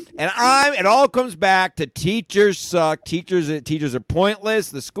 And it all comes back to teachers suck. Teachers are pointless.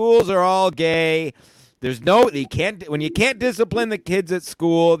 The schools are all gay. When you can't discipline the kids at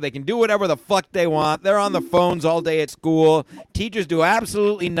school, they can do whatever the fuck they want. They're on the phones all day at school. Teachers do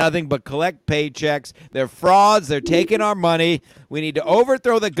absolutely nothing but collect paychecks. They're frauds. They're taking our money. We need to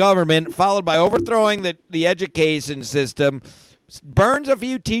overthrow the government, followed by overthrowing the education system. Burns a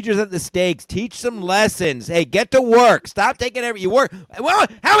few teachers at the stakes. Teach some lessons. Hey, get to work. Stop taking you work. Well,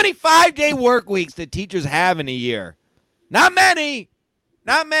 how many 5-day work weeks do teachers have in a year? Not many.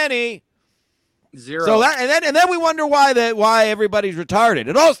 Not many. Zero. So and then we wonder why everybody's retarded.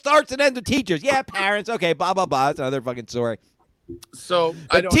 It all starts and ends with teachers. Yeah, parents. Okay, blah blah blah. It's another fucking story. So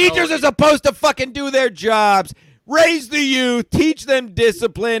I But don't teachers know. are supposed to fucking do their jobs. raise the youth, teach them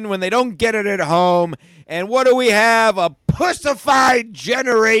discipline when they don't get it at home. And what do we have? A pussified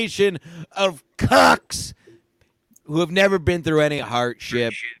generation of cucks who have never been through any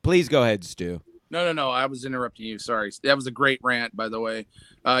hardship. Please go ahead, Stu. No. I was interrupting you. Sorry. That was a great rant, by the way.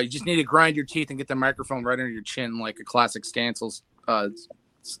 You just need to grind your teeth and get the microphone right under your chin like a classic Stancil's pose.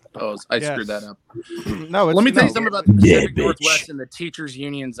 I screwed that up. Let me tell you something about the Pacific Northwest and the teachers'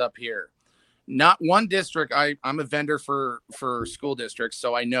 unions up here. Not one district. I'm a vendor for school districts,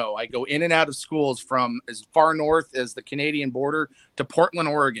 so I know. I go in and out of schools from as far north as the Canadian border to Portland,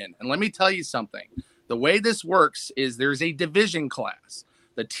 Oregon. And let me tell you something. The way this works is there's a division class.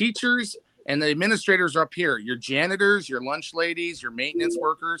 The teachers and the administrators are up here. Your janitors, your lunch ladies, your maintenance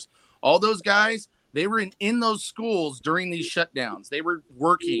workers, all those guys, they were in those schools during these shutdowns. They were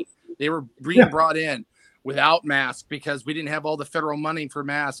working. They were being brought in without masks because we didn't have all the federal money for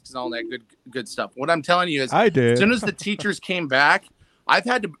masks and all that good stuff. What I'm telling you is, I did. As soon as the teachers came back,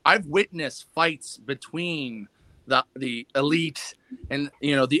 I've witnessed fights between the elite and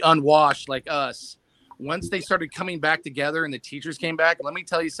the unwashed like us. Once they started coming back together and the teachers came back, let me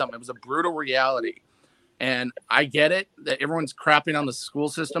tell you something. It was a brutal reality. And I get it that everyone's crapping on the school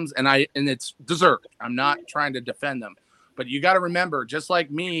systems, and it's deserved. I'm not trying to defend them. But you got to remember, just like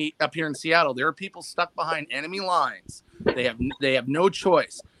me up here in Seattle, there are people stuck behind enemy lines. They have no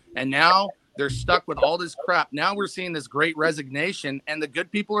choice. And now they're stuck with all this crap. Now we're seeing this great resignation, and the good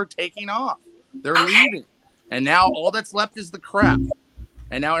people are taking off. They're leaving. And now all that's left is the crap.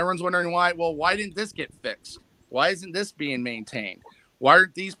 And now everyone's wondering why. Well, why didn't this get fixed? Why isn't this being maintained? Why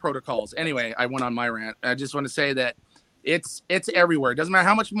aren't these protocols? Anyway, I went on my rant. I just want to say that it's everywhere. It doesn't matter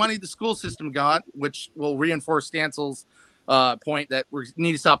how much money the school system got, which will reinforce Stancil's point that we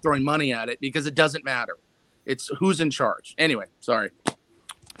need to stop throwing money at it because it doesn't matter. It's who's in charge. Anyway, sorry.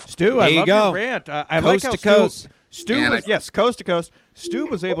 Stu, I love your rant. I like how coast. Stu was, yes, coast to coast. Stu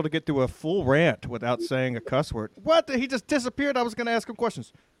was able to get through a full rant without saying a cuss word. What? He just disappeared. I was going to ask him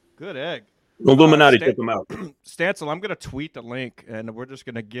questions. Good egg. Illuminati took him out. Stancil, I'm going to tweet the link, and we're just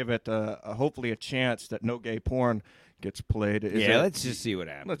going to give it hopefully a chance that no gay porn gets played. Let's just see what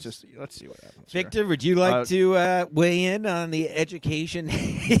happens. Let's see what happens. Victor, would you like to weigh in on the education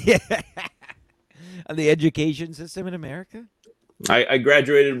on the education system in America? I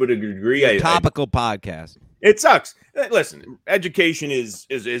graduated with a degree. Topical podcast. It sucks. Listen, education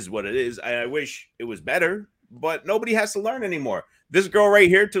is what it is. I wish it was better, but nobody has to learn anymore. This girl right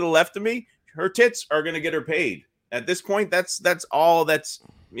here to the left of me, her tits are going to get her paid. At this point, that's all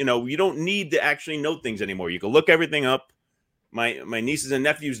you don't need to actually know things anymore. You can look everything up. My nieces and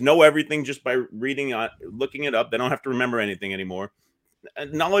nephews know everything just by looking it up. They don't have to remember anything anymore.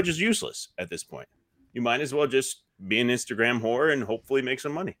 Knowledge is useless at this point. You might as well just be an Instagram whore and hopefully make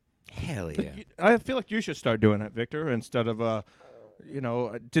some money. Hell yeah. I feel like you should start doing that, Victor, instead of,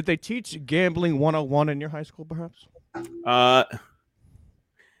 did they teach gambling 101 in your high school, perhaps?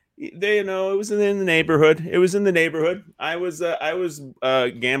 It was in the neighborhood. It was in the neighborhood. I was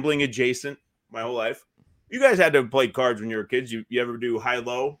gambling adjacent my whole life. You guys had to play cards when you were kids. You ever do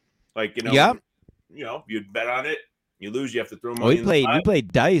high-low? Yeah. You'd bet on it. You lose, you have to throw money. We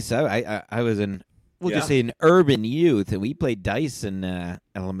played dice. I was in, just say an urban youth, and we played dice in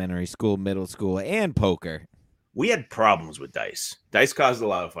elementary school, middle school, and poker. We had problems with dice. Dice caused a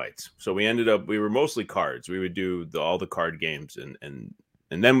lot of fights. So we were mostly cards. We would do all the card games, and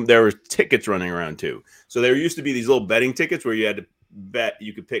then there were tickets running around too. So there used to be these little betting tickets where you had to bet.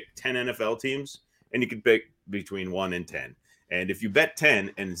 You could pick 10 NFL teams, and you could pick between 1 and 10. And if you bet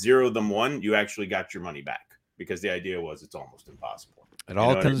 10 and 0 of them won, you actually got your money back because the idea was it's almost impossible. It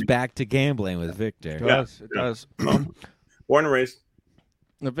all comes back to gambling with Victor. It does. Born and raised.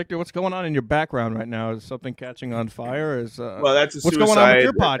 Victor, what's going on in your background right now? Is something catching on fire? That's a what's suicide. Going on with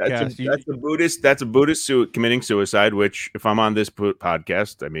your podcast? That's a Buddhist committing suicide. Which, if I'm on this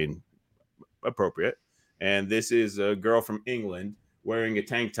podcast, I mean, appropriate. And this is a girl from England wearing a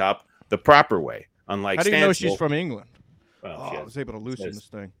tank top the proper way. Unlike how do you know she's from England? Well, I was able to loosen this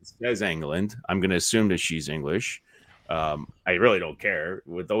thing. It says England. I'm going to assume that she's English. I really don't care.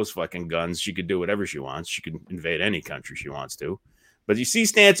 With those fucking guns, she could do whatever she wants. She can invade any country she wants to. But you see,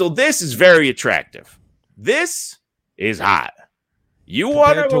 Stancil, this is very attractive. This is hot. You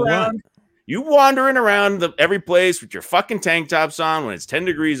wandering around every place with your fucking tank tops on when it's 10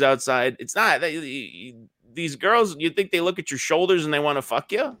 degrees outside. It's not. These girls, you think they look at your shoulders and they want to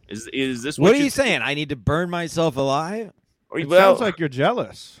fuck you? Is this what are you saying? I need to burn myself alive? It sounds like you're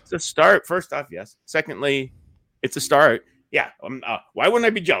jealous. It's a start. First off, yes. Secondly, it's a start. Yeah. Why wouldn't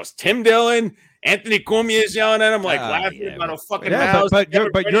I be jealous? Tim Dillon, Anthony Cumia is yelling at him like Ah, laughing yeah, about a fucking Yeah, house. but you're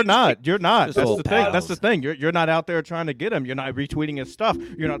Everybody's- not. You're not. Just That's old the thing. That's pals. the thing. You're not out there trying to get him. You're not retweeting his stuff.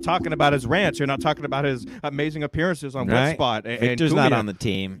 You're not talking about his rants. You're not talking about his amazing appearances on Right. Wet Spot. And Victor's not Cumia. on the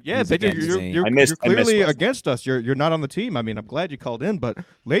team. Yeah, He's Victor, against me. you're I missed clearly last against us. You're not on the team. I mean, I'm glad you called in, but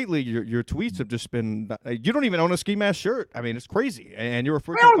lately your tweets have just been. You don't even own a ski mask shirt. I mean, it's crazy. And you're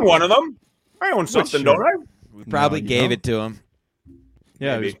referring I own one of them. I own something, shirt? don't I? We probably No, you gave don't. it to him.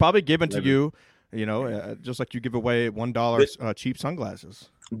 Yeah, Maybe. it's probably given to Maybe. you. You know, just like you give away $1 cheap sunglasses.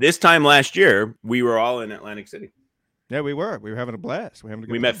 This time last year, we were all in Atlantic City. Yeah, we were having a blast. We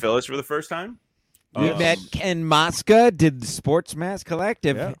We met Phyllis for the first time. We Um, met Ken Mosca, did the Sports Mask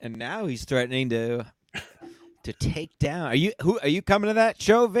Collective, Yeah. and now he's threatening to take down. Are you coming to that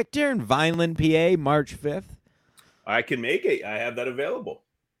show, Victor, in Vineland, PA, March 5th? I can make it. I have that available.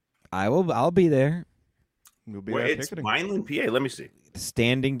 I'll be there. We'll be Where there it's picketing. Vineland, PA. Let me see.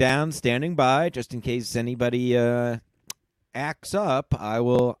 Standing down, standing by, just in case anybody acts up. I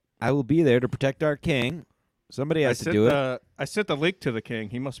will be there to protect our king. Somebody has to do it. I sent the link to the king.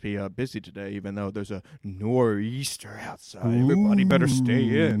 He must be busy today, even though there's a nor'easter outside. Everybody better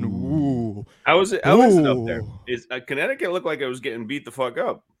stay in. Ooh. How was it? How is it up Ooh. there? Is Connecticut looked like it was getting beat the fuck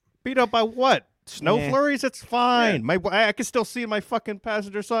up? Beat up by what? Snow Yeah. flurries? It's fine. I can still see in my fucking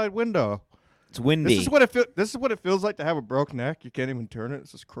passenger side window. It's windy. This is what it feels like to have a broke neck. You can't even turn it.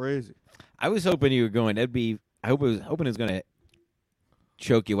 This is crazy. I was hoping you were going. I was hoping it was going to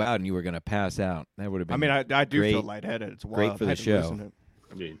choke you out and you were going to pass out. That would have been. I mean, I do great- feel lightheaded. It's wild. great for I the had to show. listen to it.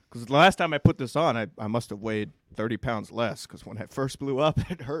 I mean, Because the last time I put this on, I must have weighed 30 pounds less. Because when I first blew up,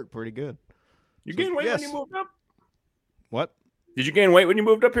 it hurt pretty good. you So, gained weight yes. when you moved up? What? Did you gain weight when you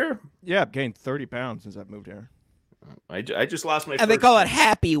moved up here? Yeah, I've gained 30 pounds since I've moved here. I just lost my. and they first- call it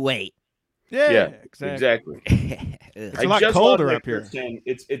happy weight. Yeah, exactly. exactly. It's I a lot just colder lost my up here. first 10.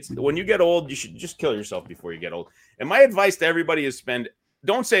 It's when you get old, you should just kill yourself before you get old. And my advice to everybody is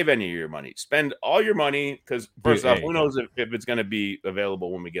don't save any of your money. Spend all your money because first There off, you who go. knows if it's going to be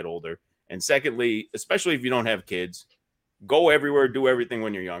available when we get older. And secondly, especially if you don't have kids, go everywhere, do everything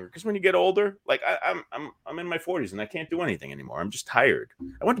when you're younger. Because when you get older, like I'm in my 40s and I can't do anything anymore. I'm just tired.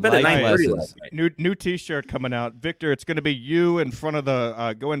 I went to bed at Life 9:30 lessons. last night. New T-shirt coming out, Victor. It's going to be you in front of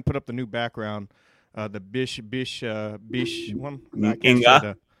the. Go ahead and put up the new background. The bish one. I can't say Inga?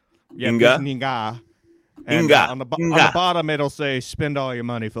 the- Yeah, Inga? Bish Inga. And, Inga. on the Inga. bottom, it'll say "Spend all your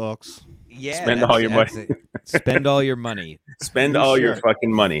money, folks." Yeah, Spend all your that's it. Spend all your money, Spend New all your shirt.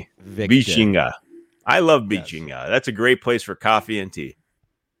 fucking money. Victor. Bichinga. I love Yes. Bichinga. That's a great place for coffee and tea.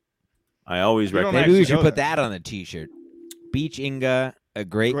 I always We don't recommend. Maybe we actually should go put there. that on a T-shirt. Beach Inga, a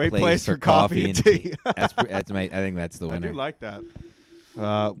great, Great place for coffee and tea. that's I think that's the I winner. do like that. What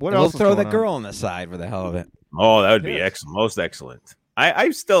And we'll else? is throw the going on? girl on the side for the hell of it. Oh, that would be Yes. excellent, most excellent.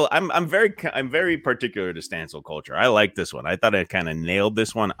 I'm very particular to Stancil culture. I like this one. I thought I kind of nailed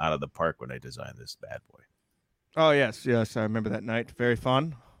this one out of the park when I designed this bad boy. Oh yes, I remember that night. Very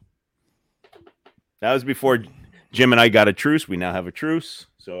fun. That was before Jim and I got a truce. We now have a truce,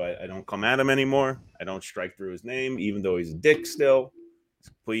 so I don't come at him anymore. I don't strike through his name, even though he's a dick still. It's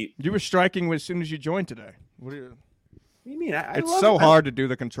complete. You were striking as soon as you joined today. What do you? What do you mean? I It's love so it. hard to do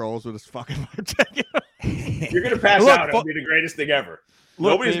the controls with this fucking. You're gonna pass Look, out. It'll be the greatest thing ever.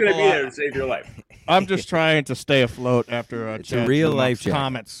 Look, Nobody's gonna be people, there to save your life. I'm just trying to stay afloat after It's a Chad real Zumach's life jacket.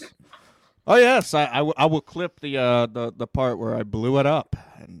 comments. Oh yes, I will clip the part where I blew it up.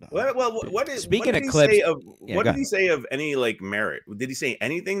 And What is Speaking what of did he clips- say of, Yeah, what go did he say of any like merit? Did he say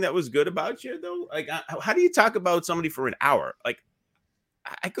anything that was good about you though? Like, how do you talk about somebody for an hour? Like,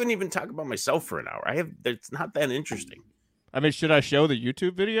 I couldn't even talk about myself for an hour. It's not that interesting. I mean, should I show the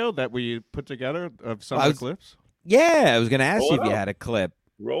YouTube video that we put together of some Well, of the clips? Yeah, I was going to ask Roll you it if you up. had a clip.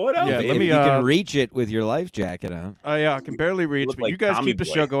 Roll it out. Yeah, If let me, you can reach it with your life jacket on. Oh yeah, I can barely reach, look but like you guys Tommy keep the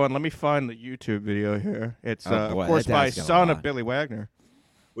Boy. show going. Let me find the YouTube video here. It's Oh, of boy, course that's by asking a son lot. of Billy Wagner.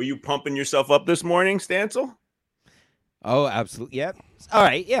 Were you pumping yourself up this morning, Stancil? Oh, absolutely. Yep. All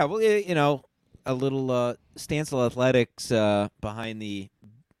right. Yeah. Well, you know, a little Stancil Athletics behind the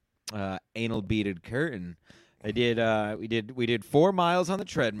anal beaded curtain. We did 4 miles on the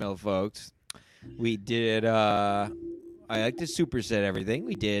treadmill, folks. We did. I like to superset everything.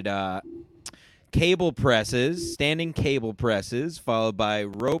 We did cable presses, standing cable presses, followed by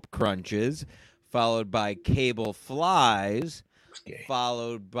rope crunches, followed by cable flies,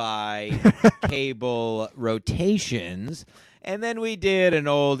 followed by cable rotations, and then we did an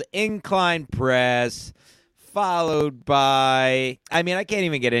old incline press, followed by, I mean, I can't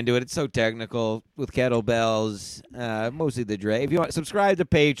even get into it. It's so technical with kettlebells, mostly the Dre. If you want, subscribe to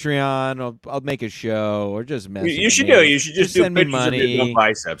Patreon. I'll make a show or just message You should me. do. You should just do send me pictures of your money. dumb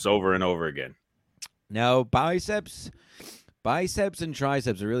biceps over and over again. No, biceps and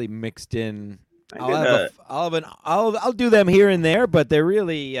triceps are really mixed in. I'll do them here and there, but they're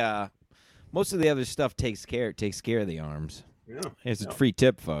really most of the other stuff takes care of the arms. Yeah. It's a free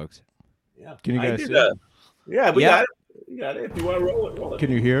tip, folks. Yeah. Can you guys see it? Yeah, we got it. You got it. If you want to roll it.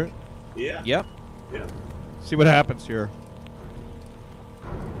 Can you hear it? Yeah. Yep. Yeah. See what happens here.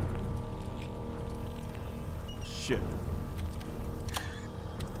 Shit.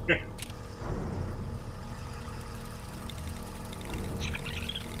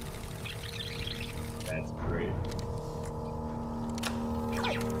 That's great.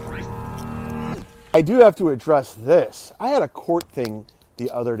 I do have to address this. I had a court thing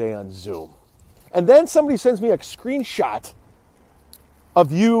the other day on Zoom. And then somebody sends me a screenshot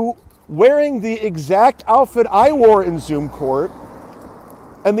of you wearing the exact outfit I wore in Zoom court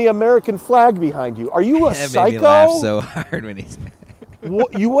and the American flag behind you. Are you a That psycho? made me laugh so hard when he's.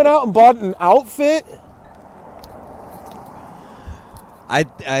 You went out and bought an outfit?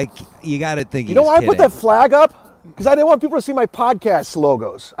 You got to think. You know why I put that flag up? Because I didn't want people to see my podcast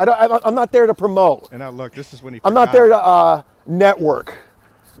logos. I'm not there to promote. And now look, this is when he. I'm not there to network.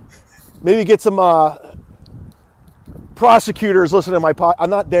 Maybe get some prosecutors listening to my pod. I'm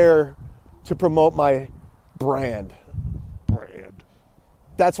not there to promote my brand.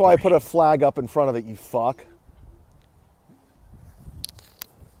 That's why I put a flag up in front of it, you fuck.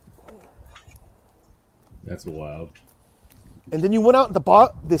 That's wild. And then you went out and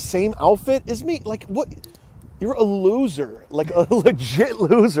bought the same outfit as me? Like, what? You're a loser. Like, a legit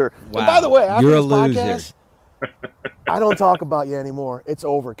loser. Wow. And by the way, after You're a this loser. podcast, I don't talk about you anymore. It's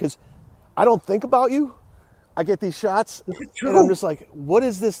over. Because I don't think about you. I get these shots, and I'm just like, what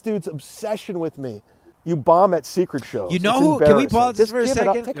is this dude's obsession with me? You bomb at secret shows. You know It's who? Can we embarrassing. pause this Just for a give it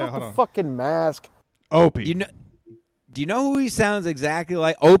up. second? Take Yeah, off hold the on. fucking mask. Opie. Do you know who he sounds exactly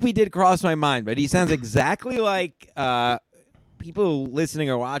like? Opie did cross my mind, but he sounds exactly like people listening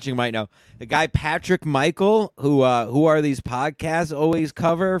or watching might know the guy Patrick Michael, who are these podcasts always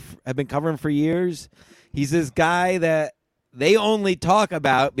have been covering for years. He's this guy that they only talk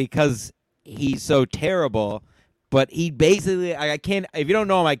about because he's so terrible. But he basically, I can't. If you don't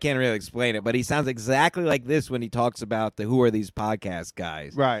know him, I can't really explain it. But he sounds exactly like this when he talks about the who are these podcast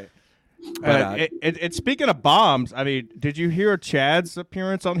guys. Right. But, It's speaking of bombs, I mean, did you hear Chad's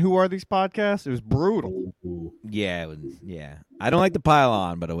appearance on Who Are These Podcasts? It was brutal. Yeah, yeah. I don't like the pile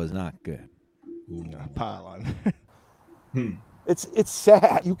on, but it was not good. Pile on. It's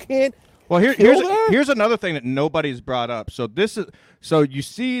sad. You can't. Well, Kill that? here's another thing that nobody's brought up. So you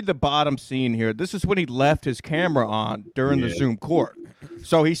see the bottom scene here. This is when he left his camera on during the Zoom court.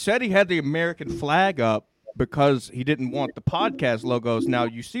 So he said he had the American flag up because he didn't want the podcast logos. Now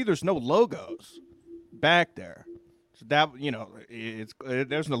you see there's no logos back there. So that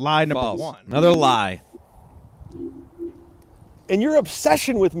there's the lie number False. one. Another lie. And your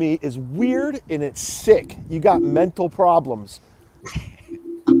obsession with me is weird and it's sick. You got mental problems.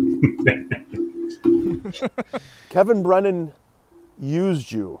 Kevin Brennan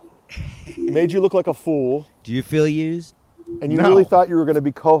used you, made you look like a fool, Do you feel used? and you No. really thought you were going to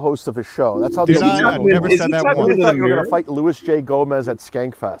be co-host of his show. That's how Did the I? I never said that You once. really thought you were going to fight Louis J. Gomez at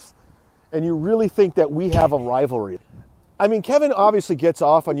Skankfest. And you really think that we have a rivalry. I mean, Kevin obviously gets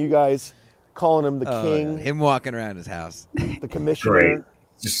off on you guys calling him the king, Him walking around his house. the commissioner. Great.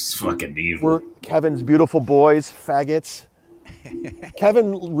 Just fucking evil. We're Kevin's beautiful boys, faggots.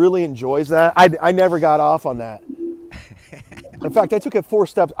 Kevin really enjoys that. I never got off on that. In fact, I took it 4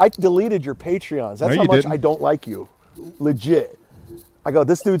 steps. I deleted your Patreons. That's No, how you much didn't. I don't like you. Legit. I go,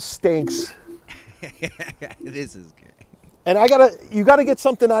 this dude stinks. This is great. And you gotta get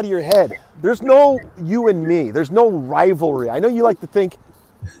something out of your head. There's no you and me. There's no rivalry. I know you like to think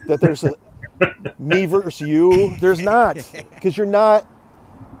that there's a me versus you. There's not, because you're not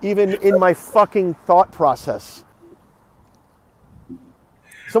even in my fucking thought process.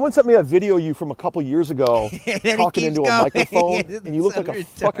 Someone sent me a video of you from a couple years ago And then he talking keeps into a going. microphone, It's and you look so like a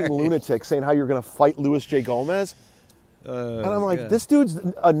fucking retarded. lunatic saying how you're gonna fight Louis J. Gomez. And I'm like, God. this dude's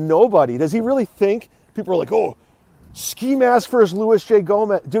a nobody. Does he really think people are like, oh, ski mask versus Louis J.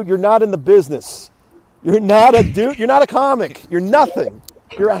 Gomez? Dude, you're not in the business. You're not a dude. You're not a comic. You're nothing.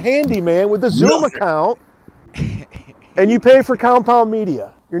 You're a handyman with a Zoom account, and you pay for Compound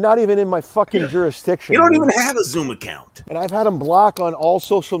Media. You're not even in my fucking jurisdiction. You don't dude. even have a Zoom account. And I've had him block on all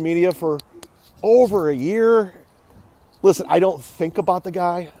social media for over a year. Listen, I don't think about the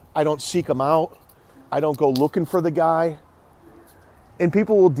guy. I don't seek him out. I don't go looking for the guy. And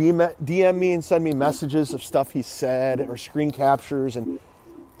people will DM me and send me messages of stuff he said or screen captures. And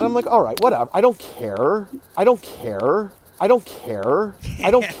I'm like, all right, whatever. I don't care. I I don't care. I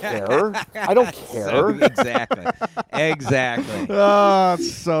don't care. I don't care. Exactly. Oh,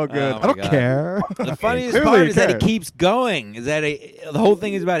 it's so good. Oh, I don't my God. care. The funniest Clearly part he is that he cares. keeps going. Is that the whole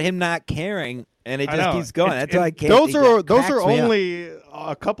thing is about him not caring, and it I just know. keeps going. That's why I can't. Those are cracks me up. only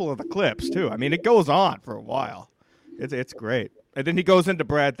a couple of the clips too. I mean, it goes on for a while. It's great. And then he goes into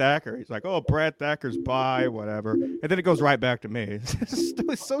Brad Thacker. He's like, "Oh, Brad Thacker's by whatever," and then it goes right back to me.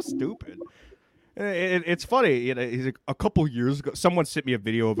 It's so stupid. It's funny. You know, he's a couple years ago. Someone sent me a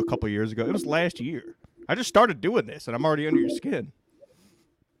video of a couple years ago. It was last year. I just started doing this, and I'm already under your skin.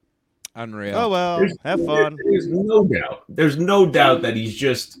 Unreal. Oh well, have fun. There's no doubt. There's no doubt that he's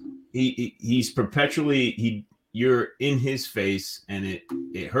just he's perpetually you're in his face, and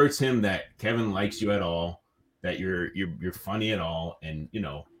it hurts him that Kevin likes you at all, that you're funny at all, and you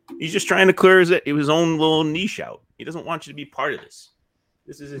know he's just trying to clear his own little niche out. He doesn't want you to be part of this.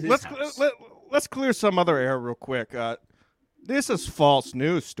 This is his house. Let's clear some other air real quick. This is false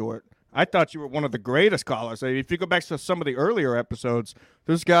news, Stuart. I thought you were one of the greatest callers. I mean, if you go back to some of the earlier episodes,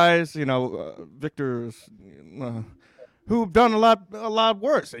 there's guys, Victor's, who've done a lot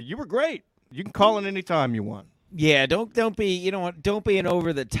worse. You were great. You can call in anytime you want. Yeah, don't be don't be an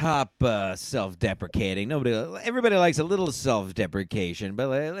over the top self-deprecating. Everybody likes a little self-deprecation, but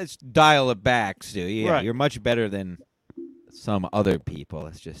let's dial it back, Stu. Yeah, Right. You're much better than some other people.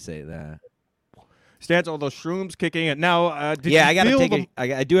 Let's just say that. Stands all those shrooms kicking in. Now, I gotta feel take them?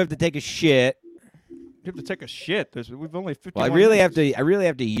 I do have to take a shit. You have to take a shit. We've only 50. Well, I really have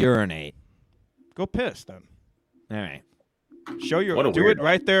to urinate. Go piss then. All right. Show your What a do it weirdo.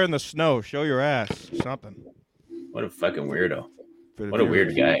 right there in the snow. Show your ass. Something. What a fucking weirdo. For the What a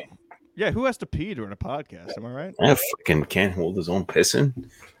viewers. weird guy. Yeah, who has to pee during a podcast? Am I right? I fucking can't hold his own pissing.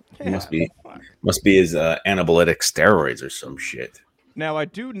 He Yeah. must be his anabolic steroids or some shit. Now I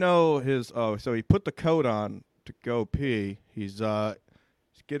do know his. Oh, so he put the coat on to go pee. He's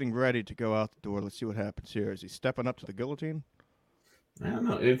getting ready to go out the door. Let's see what happens here. Is he stepping up to the guillotine? I don't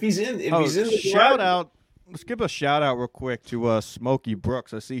know if he's in. If Oh, he's in the shout garage- out. Let's give a shout out real quick to Smokey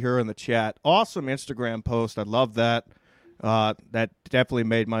Brooks. I see her in the chat. Awesome Instagram post. I love that. That definitely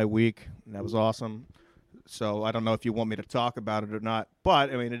made my week. That was awesome. So I don't know if you want me to talk about it or not,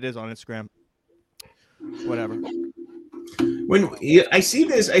 but I mean it is on Instagram. Whatever. I see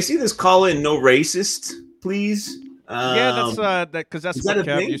this call in no racist, please. Yeah, that's because that's is what that a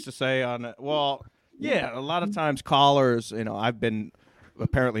Kev thing? used to say on. Well, yeah, a lot of times callers. I've been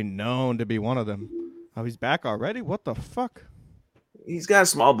apparently known to be one of them. Oh, he's back already? What the fuck? He's got a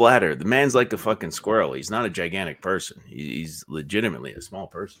small bladder. The man's like a fucking squirrel. He's not a gigantic person. He's legitimately a small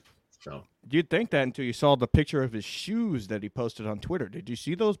person. So You'd think that until you saw the picture of his shoes that he posted on Twitter. Did you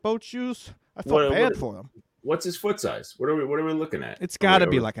see those boat shoes? I felt bad for him. what's his foot size? What are we looking at? It's got to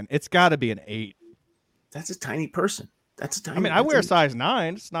be it's got to be an 8. That's a tiny person. That's a tiny. I mean, I wear a size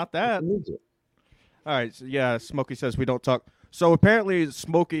 9. It's not that. All All right. So yeah, Smokey says we don't talk. So apparently,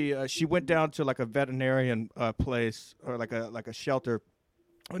 Smokey, she went down to like a veterinarian place or like a shelter.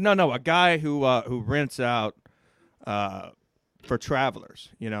 No, a guy who rents out for travelers.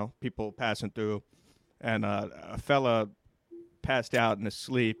 People passing through, and a fella passed out in his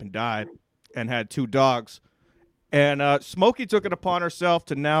sleep and died, and had 2 dogs. And Smokey took it upon herself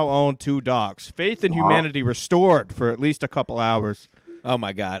to now own 2 dogs. Faith in humanity restored for at least a couple hours. Oh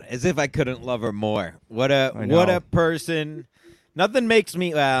my God! As if I couldn't love her more. What I a know. person. Nothing makes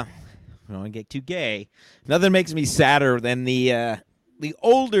me. I don't want to get too gay. Nothing makes me sadder than the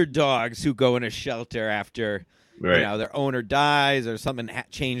older dogs who go in a shelter after Right. their owner dies or something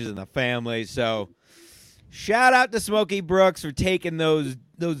changes in the family. So, shout out to Smokey Brooks for taking those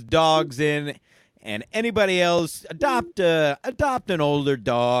dogs in. And anybody else, adopt an older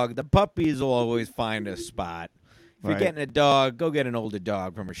dog. The puppies will always find a spot. If you're Right. getting a dog, go get an older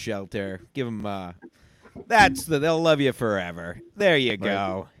dog from a shelter. Give them they'll love you forever. There you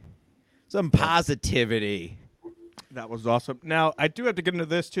go. Some positivity. That was awesome. Now, I do have to get into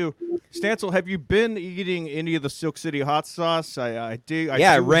this, too. Stancil, have you been eating any of the Silk City hot sauce? I do.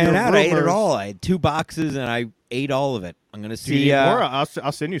 I ran hear out. I ate it rumors. all. I had 2 boxes, and I ate all of it. I'm going to Do you see. need more?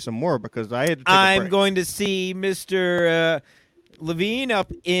 I'll send you some more because I had to take a I'm break. going to see Mr. Levine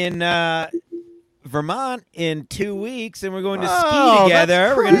up in Vermont in 2 weeks, and we're going to ski together.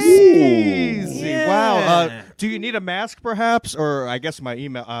 That's We're going to crazy. Yeah. Wow. Do you need a mask, perhaps? Or I guess my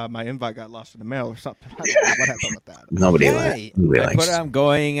my invite got lost in the mail or something. I don't know what happened with that? Nobody Yeah, likes. Nobody likes. but I'm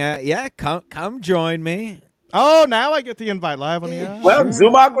going. Come join me. Oh, now I get the invite live on the air. Well, Sure.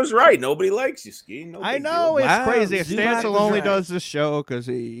 Zumach was right. Nobody likes you, Ski. No I big know deal. it's Wow, crazy. Zumach Stancil was only right. does this show because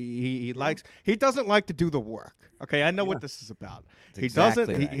he doesn't like to do the work. Okay, I know what this is about. He exactly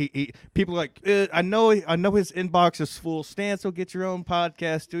doesn't. right. He people are like I know his inbox is full. Stancil, get your own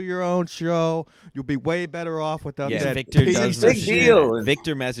podcast, do your own show. You'll be way better off without Yeah, that. Victor piece does of big this shit. deal. shit.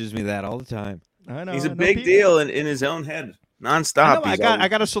 Victor messages me that all the time. I know. He's I a know big people- deal in his own head, nonstop. I know. He's I always-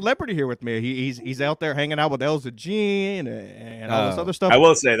 got a celebrity here with me. He's out there hanging out with Elza Jean and all this Oh. other stuff. I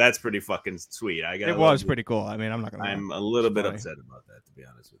will say that's pretty fucking sweet. It was pretty cool. I mean, I'm not gonna. I'm a little bit funny. upset about that, to be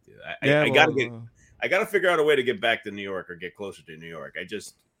honest with you. Yeah, I well, gotta get. I gotta figure out a way to get back to New York or get closer to New York.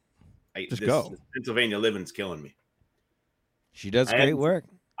 Just go. This Pennsylvania living's killing me. She does I great haven't- work.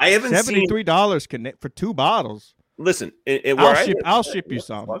 I haven't seen. $73 for 2 bottles. Listen, where I'll I ship. live- I'll ship you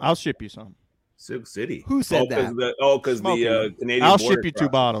some. What? I'll ship you some. Silk City. Who said because that? because Smoking. the Canadian. I'll border ship you 2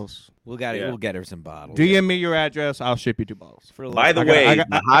 crossing. bottles. We'll get her some bottles. DM me your address. I'll ship you 2 bottles. For a By the little- way, I got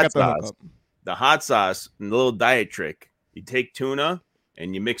the hot the sauce. hookup. The hot sauce and the little diet trick. You take tuna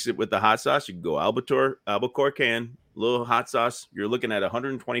and you mix it with the hot sauce. You can go albacore can, little hot sauce. You're looking at a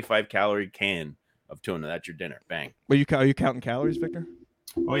 125 calorie can of tuna. That's your dinner. Bang. Are you counting calories, Victor?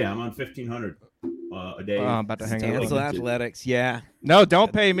 Oh yeah, I'm on 1,500 a day. I'm about to hang out. Stancil Athletics, yeah. No,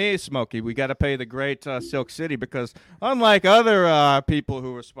 don't pay me, Smokey. We got to pay the great Silk City because unlike other people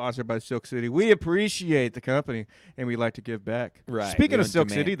who are sponsored by Silk City, we appreciate the company and we like to give back. Right, Speaking we of don't Silk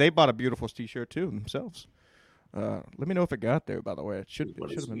demand. City, they bought a beautiful T-shirt too themselves. Let me know if it got there. By the way, it should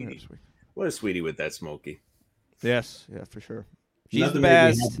What a have been there sweetie. this week. What a sweetie with that Smokey. Yes, yeah, for sure. She's the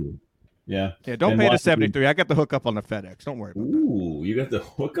best. Yeah. Yeah, don't And pay the Washington- 73. I got the hookup on the FedEx. Don't worry about that. Ooh, you got the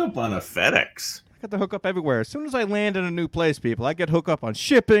hookup on a FedEx. I got the hookup everywhere. As soon as I land in a new place, people, I get hookup on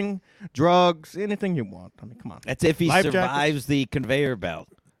shipping, drugs, anything you want. I mean, come on. That's if he Life survives the conveyor belt.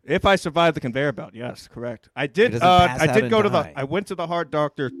 If I survive the conveyor belt, yes, correct. I did. doesn't pass I out did and go to die. I went to the heart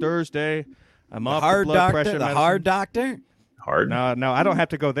doctor Thursday. I'm The off hard blood doctor, pressure the medicine. hard doctor. Hard. No, I don't have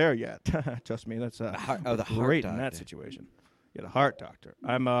to go there yet. Trust me, that's The heart great in that doctor. situation. Yeah, the heart doctor.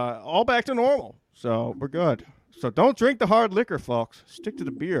 I'm all back to normal, so we're good. So don't drink the hard liquor, folks. Stick to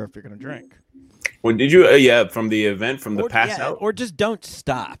the beer if you're gonna drink. When did you? Yeah, from the event, from the pass out. Or just don't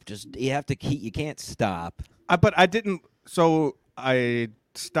stop. Just you have to keep. You can't stop. But I didn't. So I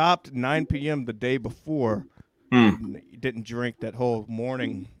stopped 9 p.m. the day before. Didn't drink that whole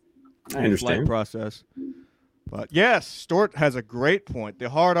morning I flight understand. process. But yes, Stort has a great point. The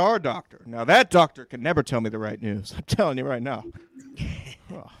hard R doctor. Now that doctor can never tell me the right news. I'm telling you right now.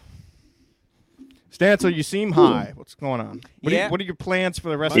 Oh. Stancil, you seem high. What's going on? Yeah. What are your plans for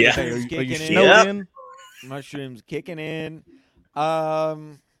the rest Yeah. of the day? Are you Kicking in. snowed Yep. in? Mushrooms kicking in.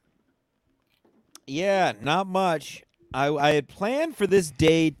 Yeah, not much. I had planned for this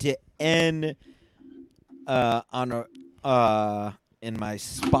day to end on a in my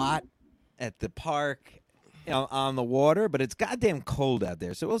spot at the park, on the water, but it's goddamn cold out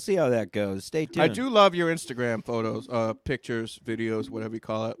there, so we'll see how that goes. Stay tuned. I do love your Instagram photos, pictures, videos, whatever you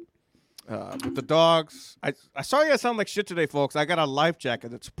call it. With the dogs. I sorry I sound like shit today, folks. I got a life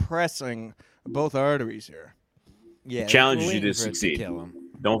jacket that's pressing both arteries here. Yeah, Challenges we're you to waiting for it succeed. kill him.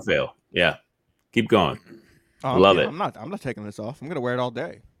 Don't fail. Yeah, keep going. Oh, Love yeah, it. I'm not taking this off. I'm gonna wear it all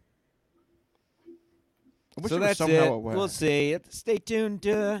day. I wish So it was that's somehow it. a way. We'll see. Stay tuned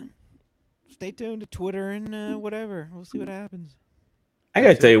to Twitter and whatever. We'll see what happens. I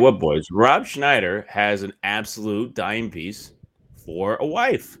gotta tell you what, boys. Rob Schneider has an absolute dime piece for a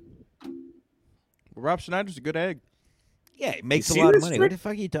wife. Rob Schneider's a good egg. Yeah, it makes a see lot of this money. chick? What the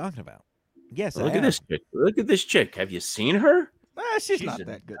fuck are you talking about? Yes, I Look at have. this chick. Look at this chick. Have you seen her? She's She's not a-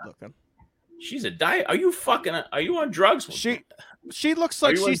 that good looking. She's a diet. Are you fucking? Are you on drugs? She looks Are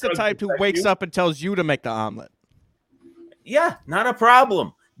like you on she's the drugs type to who protect wakes you? up and tells you to make the omelet. Yeah, not a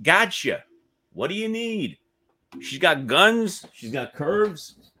problem. Gotcha. What do you need? She's got guns. She's got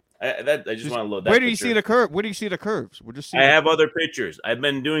curves. I just want to load that. Where do you picture. see the curve? Where do you see the curves? We're just seeing I have other pictures. I've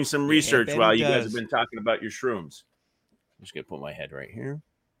been doing some research bet while he you guys does. have been talking about your shrooms. I'm just gonna put my head right here.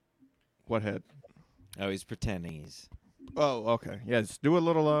 what head? Oh, he's pretending he's. Oh, okay. Yes, do a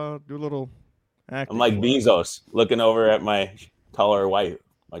little. Acting. I'm like Bezos looking over at my taller wife.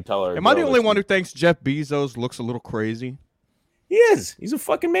 My taller. Am I the girl only that's- one who thinks Jeff Bezos looks a little crazy? He is. He's a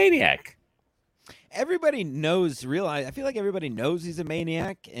fucking maniac. Everybody knows. I feel like everybody knows he's a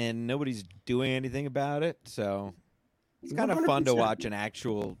maniac, and nobody's doing anything about it. So it's kind of fun to 100%. watch an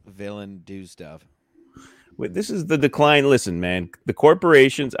actual villain do stuff. Wait, this is the decline. Listen, man, the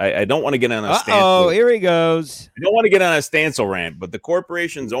corporations. I don't want to get on a Oh, Stancil. here he goes. I don't want to get on a Stancil rant, but the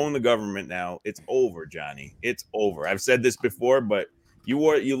corporations own the government now. It's over, Johnny. It's over. I've said this before, but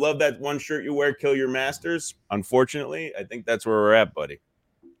You love that one shirt you wear, Kill Your Masters. Unfortunately, I think that's where we're at, buddy.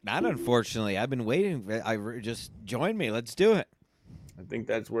 Not unfortunately. I've been waiting. Just join me. Let's do it. I think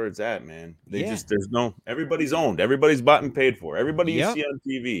that's where it's at, man. Yeah. Everybody's owned. Everybody's bought and paid for. Everybody you Yep. see on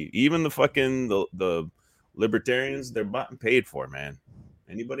TV, even the libertarians, they're bought and paid for, man.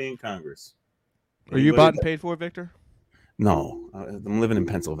 Anybody in Congress. Are you bought and paid for, Victor? No, I'm living in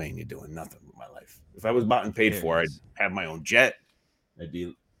Pennsylvania doing nothing with my life. If I was bought and paid for, I'd have my own jet. I'd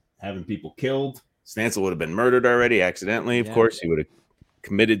be having people killed. Stancil would have been murdered already accidentally. Of course, he would have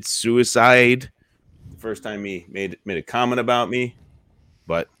committed suicide the first time he made a comment about me.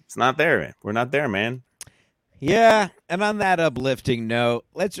 But it's not there, man. We're not there, man. Yeah, and on that uplifting note,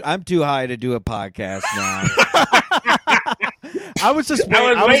 I'm too high to do a podcast now. I was just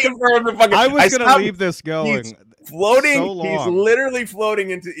waiting for him to fucking. I was going to leave this going. He's floating. So long. He's literally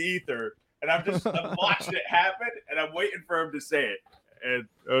floating into ether, and I'm watching it happen, and I'm waiting for him to say it. And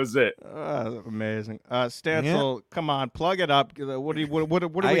that was it. Amazing. Stancil, come on, plug it up. What are we going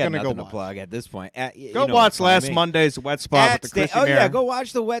to go watch? Plug at this point. Go watch last Monday's Wet Spot with the Christian yeah, go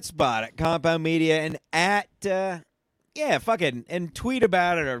watch the Wet Spot at Compound Media and and tweet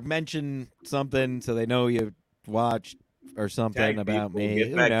about it or mention something so they know you watched or something about me.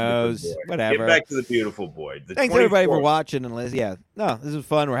 Who knows? Whatever. Get back to the beautiful boy. Thanks everybody for watching and listening. Yeah, this is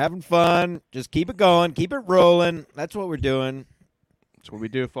fun. We're having fun. Just keep it going. Keep it rolling. That's what we're doing. That's what we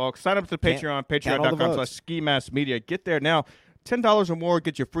do, folks. Sign up to the Patreon, patreon.com/skimaskmedia. Get there now. $10 or more,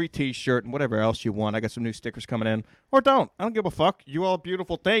 get your free T-shirt and whatever else you want. I got some new stickers coming in. Or don't. I don't give a fuck. You all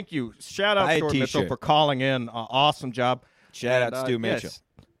beautiful. Thank you. Shout out Stuart Mitchell for calling in. Awesome job. Shout out Stu Mitchell. Yes.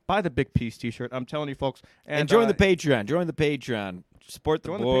 Buy the Big Piece T-shirt. I'm telling you, folks. And join the Patreon. Join the Patreon. Support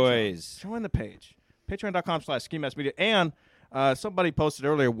the boys. Join the page. Patreon.com/skimaskmedia. And somebody posted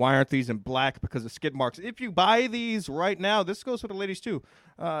earlier, why aren't these in black? Because of skid marks. If you buy these right now, this goes for the ladies too,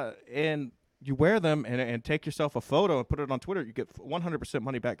 and you wear them and take yourself a photo and put it on Twitter, you get 100%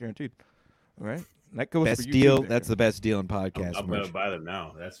 money back guaranteed. All right? That goes best for you deal. too, that's the best deal in podcast. I'm going to buy them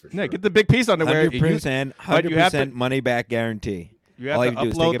now. That's for sure. Yeah, get the Big Piece underwear. 100% money back guarantee. You have to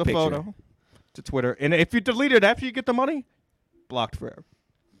upload the photo to Twitter. And if you delete it after you get the money, blocked forever.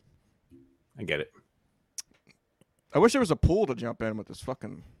 I get it. I wish there was a pool to jump in with this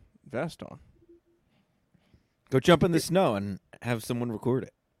fucking vest on. Go jump in the snow and have someone record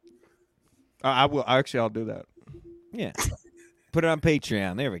it. I will. Actually, I'll do that. Yeah. Put it on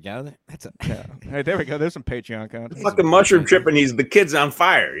Patreon. There we go. Hey, there we go. There's some Patreon content. The fucking mushroom tripping. The kid's on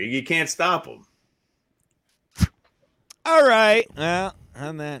fire. You can't stop him. All right. Well,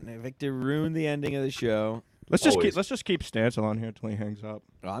 on that, Victor ruined the ending of the show. Let's just keep Stancil on here until he hangs up.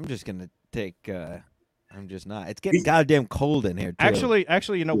 Well, I'm just gonna take. I'm just not. It's getting goddamn cold in here, too.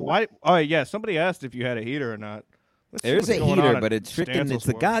 Actually, you know why? Oh yeah, somebody asked if you had a heater or not. There's a heater, but it's freaking. It's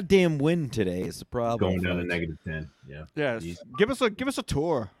the goddamn wind today. Is the problem? Going down to -10. Yeah. Yes. Give us a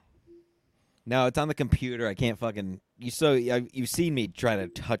tour. No, it's on the computer. I can't fucking. You've seen me try to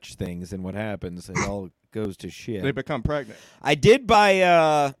touch things, and what happens? It all goes to shit. They become pregnant. I did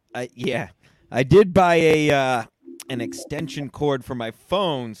buy. I did buy an extension cord for my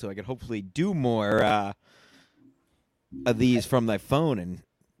phone, so I could hopefully do more of these from my phone and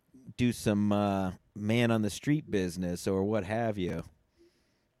do some man on the street business or what have you.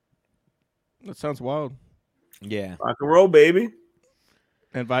 That sounds wild. Yeah. Rock and roll, baby.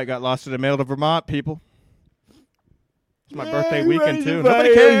 Invite got lost in the mail to Vermont, people. It's my birthday weekend, too.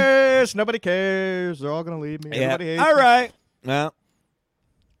 Nobody cares. Nobody cares. They're all going to leave me. Yeah. Everybody hates all me. right. Well,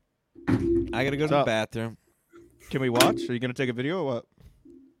 I got to go to the bathroom. Can we watch? Are you going to take a video or what?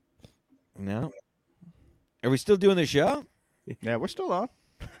 No. Are we still doing the show? Yeah, we're still on.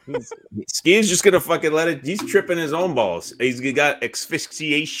 Ski's just going to fucking let it. He's tripping his own balls. He's got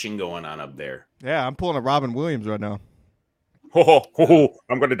asphyxiation going on up there. Yeah, I'm pulling a Robin Williams right now.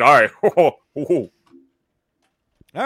 I'm going to die.